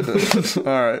 everybody.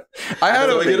 All right.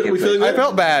 I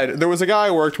felt bad. There was a guy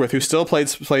I worked with who still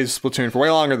plays Splatoon for way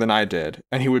longer than I did.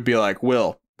 And he would be like,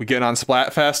 Will, we getting on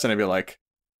Splatfest? And I'd be like,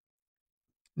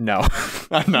 no,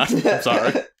 I'm not. I'm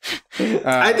sorry.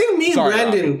 I think me and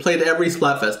Brandon played every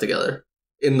Splatfest together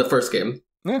in the first game.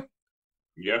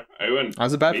 Yeah, I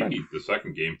was a bad friend. The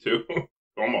second game, too.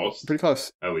 Almost. Pretty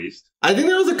close. At least. I think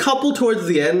there was a couple towards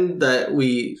the end that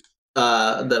we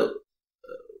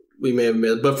may have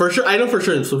missed. But for sure, I know for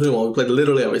sure in Splatoon 1 we played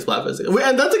literally every Splatfest.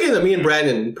 And that's a game that me and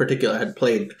Brandon in particular had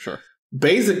played. Sure.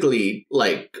 Basically,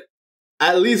 like,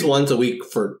 at least once a week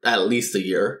for at least a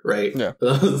year, right? Yeah.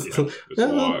 It's a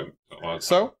lot of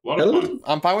fun.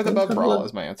 I'm fine with Above Brawl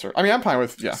is my answer. I mean, I'm fine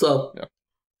with, So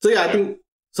yeah, I think...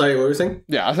 Sorry, what were you saying?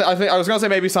 Yeah, I think I was going to say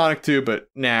maybe Sonic 2, but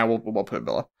we'll put it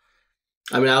below.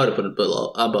 I mean, I would have put it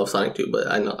above Sonic 2, but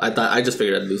I just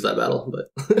figured I'd lose that battle, but...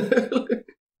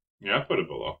 Yeah, I put it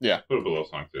below. Yeah. Put it below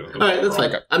Sonic 2. Alright, that's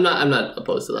fine. I'm not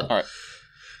opposed to that. Alright.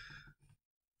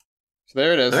 So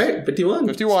there it is. Alright, 51.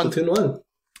 Splatoon 1.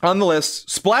 On the list,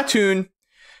 Splatoon,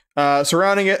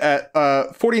 surrounding it at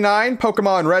 49,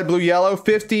 Pokemon Red, Blue, Yellow,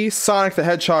 50, Sonic the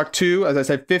Hedgehog 2, as I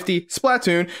said, 50,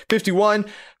 Splatoon, 51,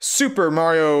 Super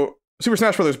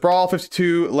Smash Bros. Brawl,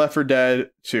 52, Left 4 Dead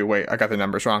 2. Wait, I got the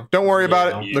numbers wrong. Don't worry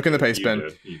about it. Look in the paste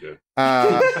bin. You did.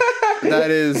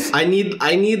 That is... I need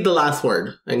the last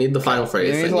word. I need the final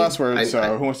phrase. You need the last word,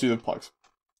 so who wants to do the plugs?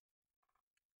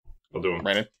 I'll do them.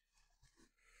 Brandon.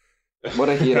 What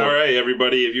a hero. All right,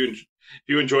 everybody. If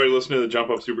you enjoyed listening to the Jump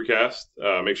Up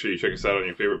Supercast, make sure you check us out on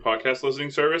your favorite podcast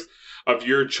listening service of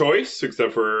your choice,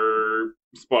 except for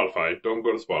Spotify. Don't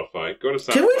go to Spotify. Go to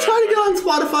SoundCloud. Can we try to get on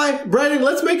Spotify? Brandon,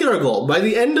 let's make it our goal. By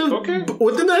the end of... Okay.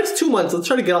 Within the next 2 months, let's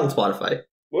try to get on Spotify.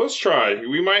 Let's try.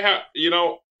 We might have...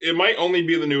 it might only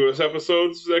be the newest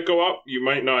episodes that go up. You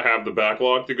might not have the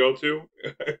backlog to go to.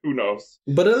 Who knows?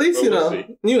 But at least, we'll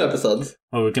new episodes.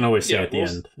 Oh, we can always say at the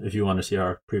end, if you want to see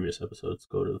our previous episodes,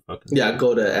 go to the fucking... Yeah,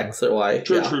 go to X or Y.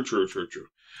 True.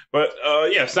 But,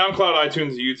 SoundCloud,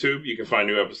 iTunes, YouTube, you can find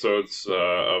new episodes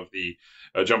of the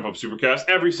Jump Up Supercast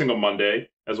every single Monday,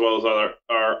 as well as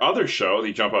our other show,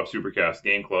 the Jump Up Supercast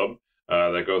Game Club,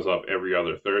 that goes up every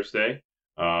other Thursday.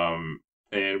 And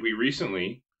we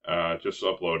recently... just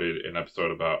uploaded an episode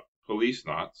about Police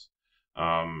Knots.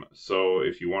 So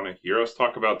if you want to hear us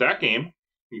talk about that game,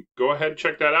 go ahead and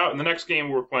check that out. And the next game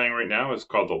we're playing right now is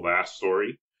called The Last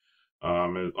Story.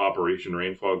 An Operation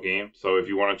Rainfall game. So if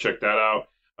you want to check that out,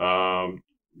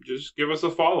 just give us a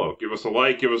follow, give us a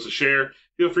like, give us a share.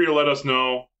 Feel free to let us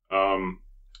know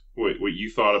what you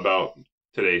thought about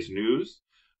today's news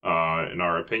and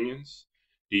our opinions.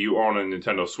 Do you own a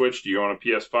Nintendo Switch? Do you own a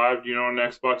PS5? Do you own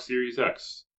an Xbox Series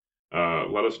X?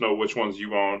 Let us know which ones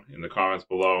you own in the comments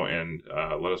below, and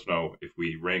let us know if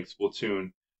we rank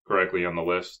Splatoon correctly on the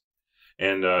list.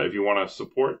 And if you want to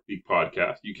support the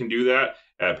podcast, you can do that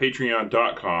at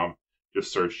patreon.com.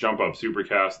 Just search Jump Up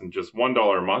Supercast, and just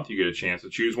 $1 a month, you get a chance to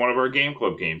choose one of our Game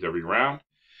Club games every round.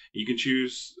 You can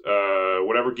choose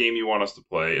whatever game you want us to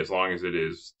play, as long as it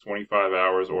is 25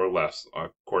 hours or less,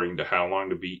 according to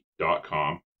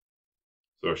howlongtobeat.com.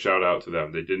 So shout out to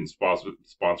them. They didn't sponsor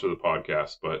the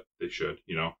podcast, but they should.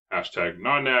 Hashtag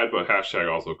not an ad, but hashtag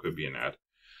also could be an ad.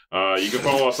 You can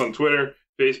follow us on Twitter,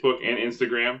 Facebook, and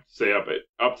Instagram. Stay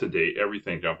up to date,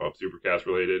 everything Jump Up Supercast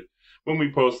related. When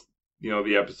we post,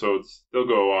 the episodes, they'll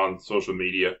go on social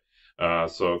media.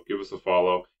 So give us a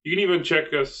follow. You can even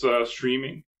check us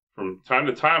streaming from time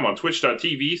to time on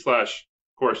twitch.tv/ of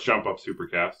course, Jump Up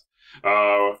Supercast.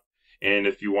 And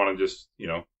if you want to just,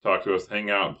 talk to us,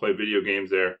 hang out, and play video games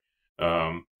there,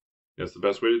 that's the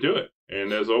best way to do it.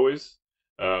 And as always,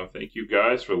 thank you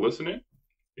guys for listening.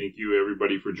 Thank you,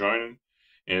 everybody, for joining.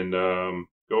 And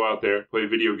go out there, play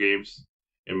video games,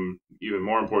 and even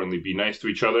more importantly, be nice to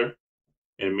each other.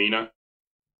 And Mina,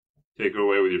 take it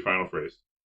away with your final phrase.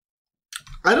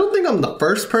 I don't think I'm the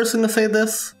first person to say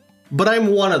this, but I'm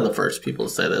one of the first people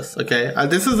to say this, okay?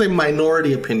 This is a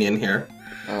minority opinion here.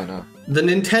 Oh, no. The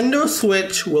Nintendo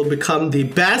Switch will become the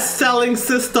best-selling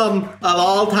system of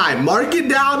all time. Mark it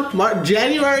down.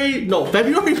 February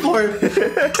 4th,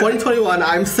 2021.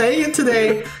 I'm saying it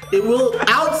today. It will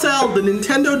outsell the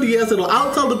Nintendo DS. It'll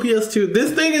outsell the PS2.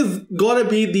 This thing is going to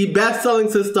be the best-selling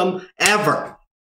system ever.